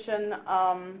translation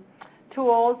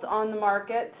tools on the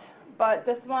market, but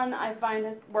this one I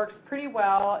find works pretty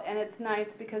well, and it's nice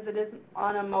because it is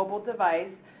on a mobile device,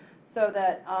 so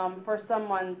that for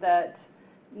someone that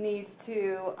needs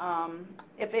to,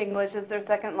 if English is their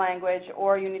second language,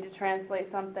 or you need to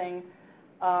translate something,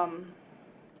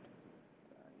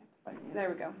 there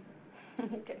we go.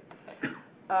 Okay.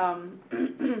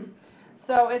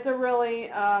 So it's a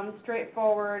really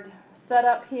straightforward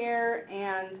setup here,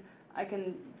 and I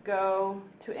can go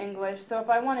to English. So if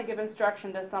I want to give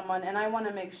instruction to someone and I want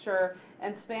to make sure,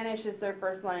 and Spanish is their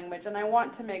first language, and I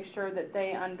want to make sure that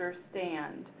they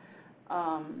understand,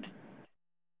 then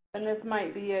this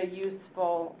might be a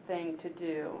useful thing to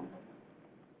do.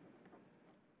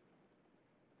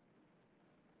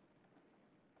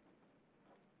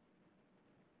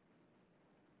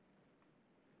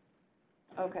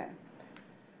 Okay.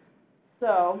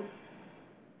 So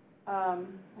I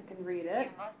can read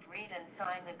it. You must read and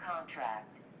sign the contract.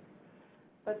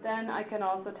 But then I can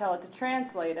also tell it to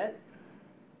translate it.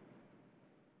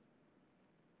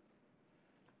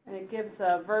 And it gives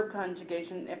verb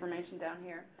conjugation information down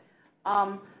here.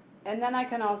 And then I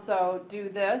can also do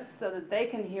this so that they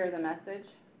can hear the message.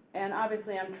 And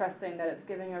obviously I'm trusting that it's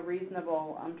giving a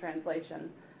reasonable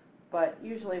translation. But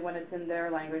usually when it's in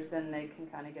their language, then they can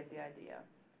kind of get the idea,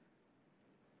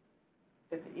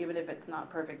 even if it's not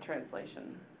perfect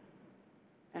translation.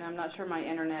 And I'm not sure my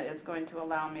internet is going to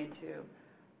allow me to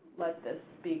let this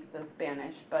speak the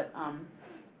Spanish, but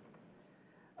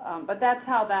that's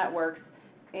how that works.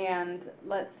 And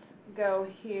let's go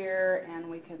here, and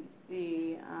we can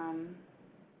see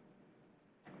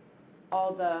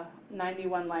all the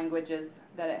 91 languages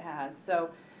that it has. So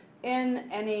in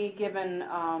any given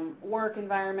work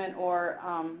environment or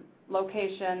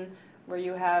location where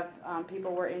you have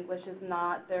people where English is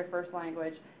not their first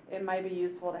language, it might be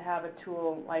useful to have a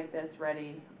tool like this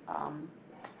ready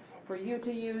for you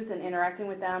to use and interacting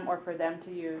with them, or for them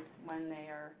to use when they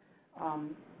are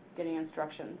getting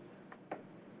instructions.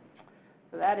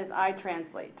 So that is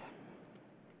iTranslate.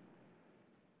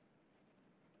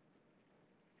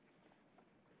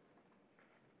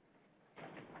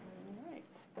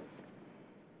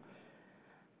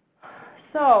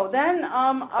 So then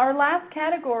our last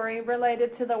category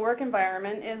related to the work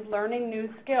environment is learning new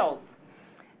skills.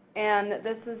 And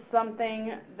this is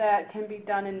something that can be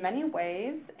done in many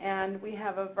ways, and we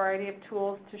have a variety of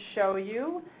tools to show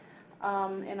you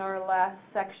in our last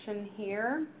section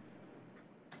here.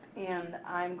 And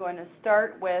I'm going to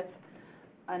start with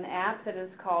an app that is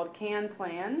called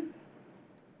CanPlan.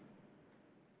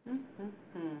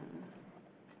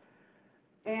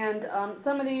 And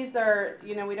some of these are,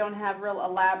 we don't have real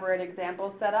elaborate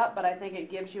examples set up, but I think it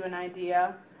gives you an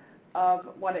idea of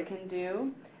what it can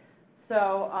do.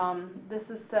 So this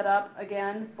is set up,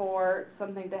 again, for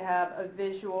something to have a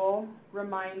visual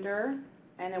reminder,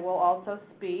 and it will also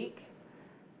speak.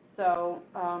 So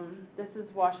this is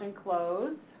washing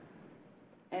clothes.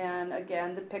 And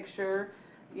again, the picture,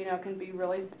 can be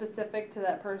really specific to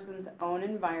that person's own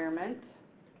environment.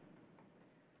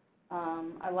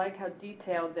 I like how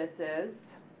detailed this is.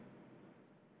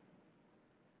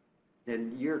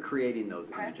 And you're creating those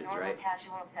images, right?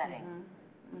 Casual setting.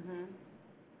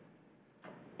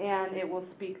 And it will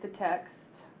speak the text.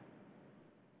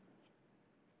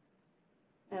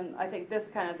 And I think this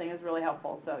kind of thing is really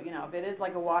helpful. So, if it is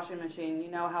like a washing machine, you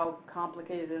know how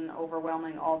complicated and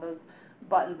overwhelming all those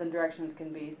buttons and directions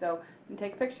can be. So you can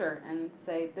take a picture and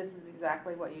say, this is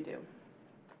exactly what you do.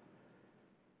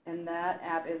 And that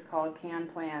app is called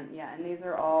CanPlan. Yeah, and these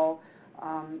are all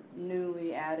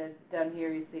newly added. Down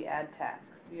here you see add tasks.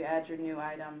 You add your new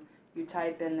item, you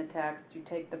type in the text, you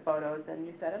take the photos, and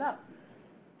you set it up.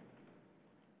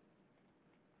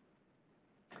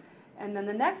 And then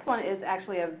the next one is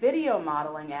actually a video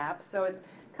modeling app. So it's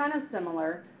kind of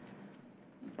similar,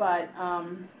 but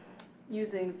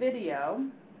using video.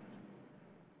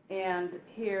 And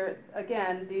here,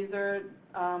 again, these are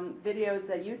videos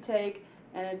that you take,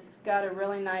 and it's got a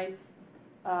really nice,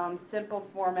 simple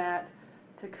format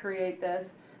to create this.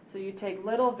 So you take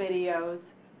little videos,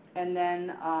 and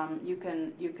then you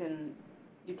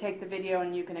take the video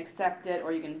and you can accept it,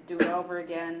 or you can do it over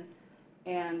again,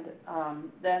 and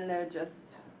then they're just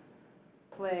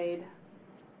played.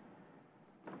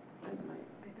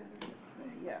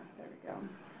 Yeah, there we go.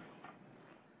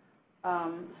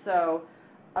 So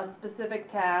a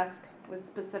specific task with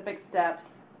specific steps,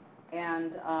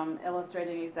 and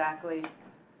illustrating exactly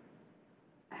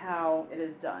how it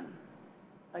is done.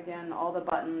 Again, all the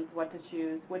buttons, what to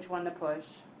choose, which one to push.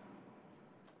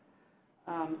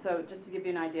 So just to give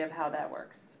you an idea of how that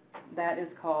works. That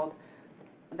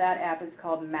app is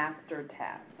called Master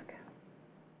Task.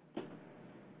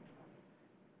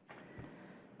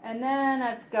 And then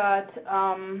I've got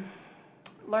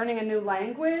learning a new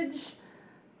language,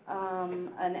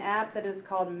 an app that is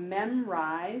called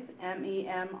Memrise,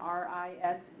 M-E-M-R-I-S-E,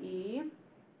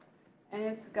 and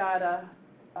it's got a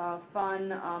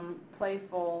fun,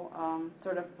 playful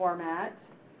sort of format,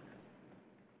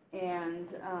 and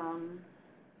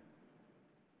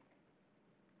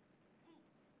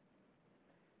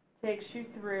takes you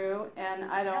through, and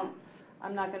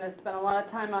I'm not going to spend a lot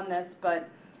of time on this, but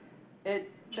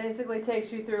it basically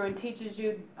takes you through and teaches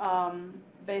you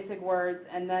basic words,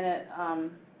 and then it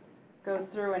goes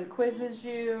through and quizzes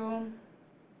you,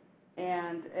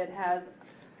 and it has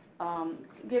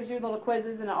gives you little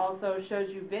quizzes, and it also shows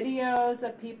you videos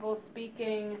of people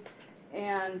speaking,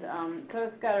 and so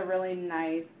it's got a really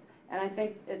nice, and I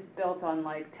think it's built on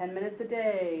like 10 minutes a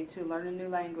day to learn a new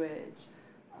language.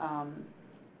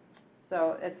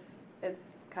 So it's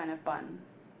kind of fun.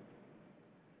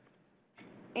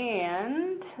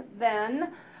 And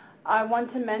then I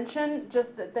want to mention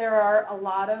just that there are a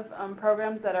lot of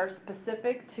programs that are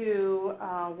specific to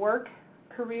work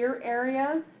career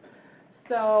areas.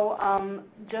 So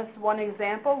just one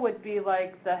example would be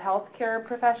like the healthcare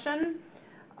profession.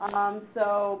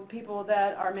 So people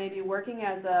that are maybe working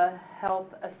as a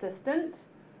health assistant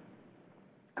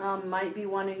might be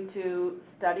wanting to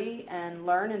study and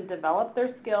learn and develop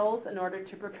their skills in order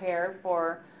to prepare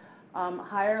for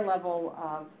higher level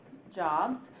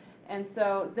jobs. And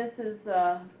so this is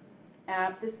the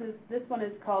app. This one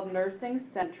is called Nursing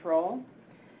Central,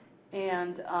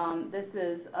 and this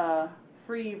is a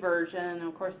free version.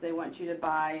 Of course, they want you to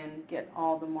buy and get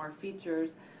all the more features.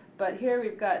 But here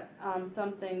we've got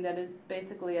something that is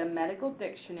basically a medical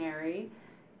dictionary,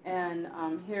 and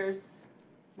here's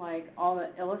like all the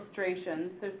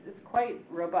illustrations. It's quite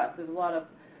robust. There's a lot of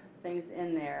things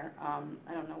in there. I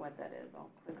don't know what that is. I'll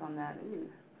click on that.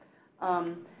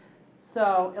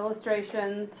 So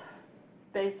illustrations,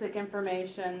 basic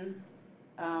information.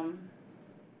 Back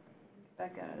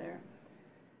out of there.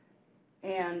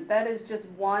 And that is just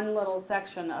one little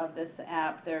section of this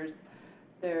app. There's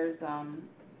a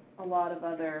lot of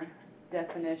other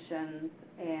definitions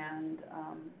and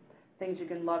things you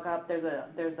can look up.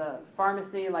 There's a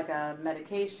pharmacy, like a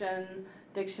medication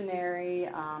dictionary,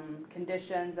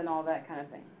 conditions, and all that kind of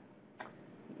thing.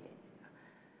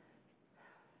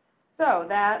 So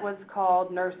that was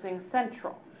called Nursing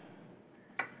Central.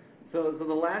 So the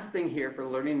last thing here for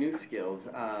learning new skills,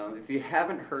 if you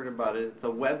haven't heard about it, it's a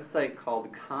website called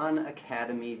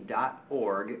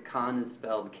khanacademy.org. Khan is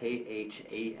spelled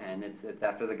K-H-A-N. It's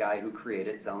after the guy who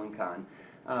created it, Zalman Khan.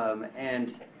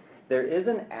 And there is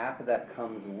an app that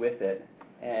comes with it,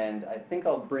 and I think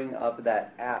I'll bring up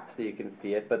that app so you can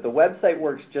see it. But the website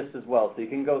works just as well, so you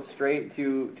can go straight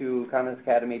to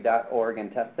khanacademy.org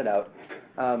and test it out.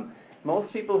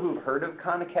 Most people who've heard of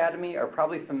Khan Academy are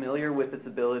probably familiar with its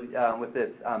ability, with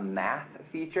its math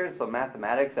features, so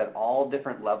mathematics at all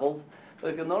different levels. So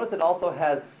if you'll notice, it also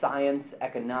has science,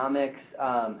 economics,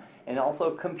 and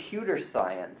also computer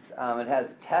science. It has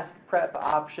test prep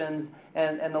options,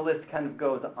 and the list kind of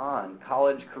goes on,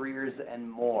 college, careers, and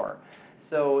more.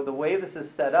 So the way this is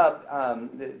set up,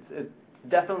 it's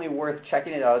definitely worth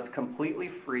checking it out. It's completely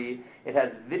free. It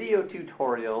has video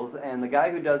tutorials, and the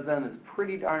guy who does them is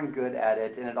pretty darn good at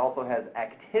it, and it also has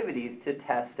activities to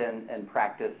test and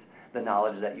practice the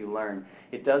knowledge that you learn.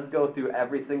 It does go through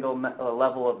every single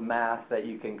level of math that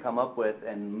you can come up with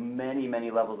and many,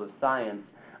 many levels of science,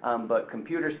 but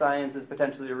computer science is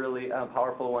potentially a really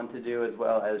powerful one to do, as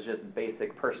well as just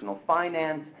basic personal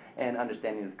finance and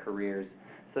understanding of careers.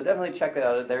 So definitely check it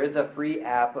out. There is a free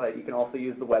app. You can also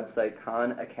use the website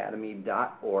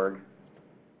khanacademy.org.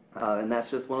 And that's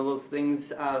just one of those things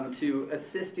to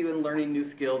assist you in learning new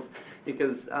skills,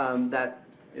 because that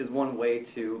is one way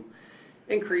to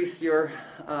increase your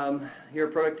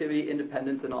productivity,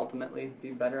 independence, and ultimately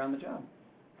be better on the job.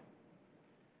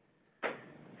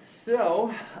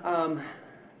 So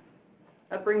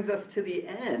that brings us to the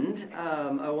end.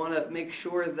 I want to make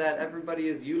sure that everybody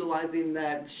is utilizing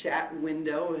that chat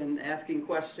window and asking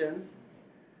questions.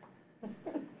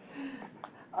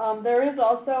 There is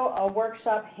also a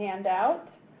workshop handout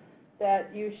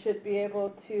that you should be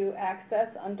able to access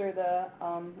under the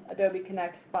Adobe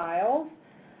Connect files.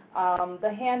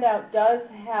 The handout does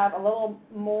have a little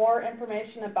more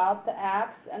information about the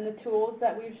apps and the tools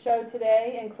that we've showed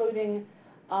today, including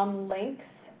links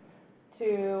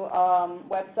to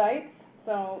websites,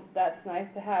 so that's nice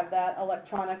to have that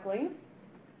electronically.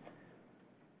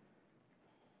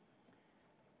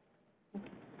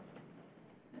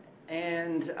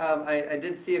 And I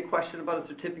did see a question about a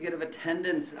certificate of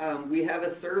attendance. We have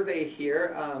a survey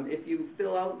here. If you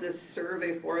fill out this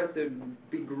survey for us, it would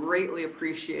be greatly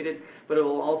appreciated, but it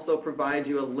will also provide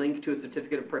you a link to a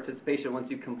certificate of participation once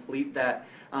you complete that.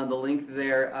 The link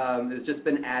there has just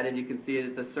been added. You can see it.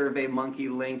 It's a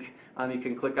SurveyMonkey link. You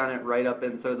can click on it right up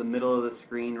in sort of the middle of the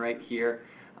screen right here.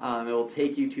 It will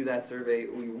take you to that survey.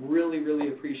 We really, really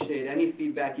appreciate any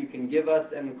feedback you can give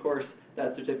us, and of course,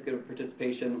 that certificate of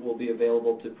participation will be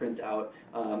available to print out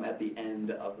at the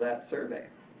end of that survey.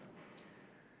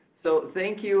 So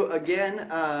thank you again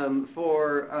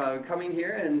for coming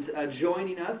here and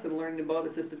joining us and learning about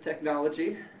assistive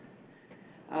technology.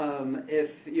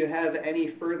 If you have any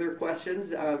further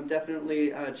questions,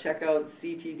 definitely check out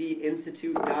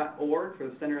ctdinstitute.org for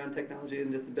the Center on Technology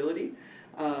and Disability.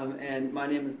 And my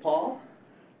name is Paul.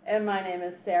 And my name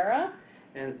is Sarah.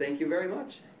 And thank you very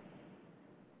much.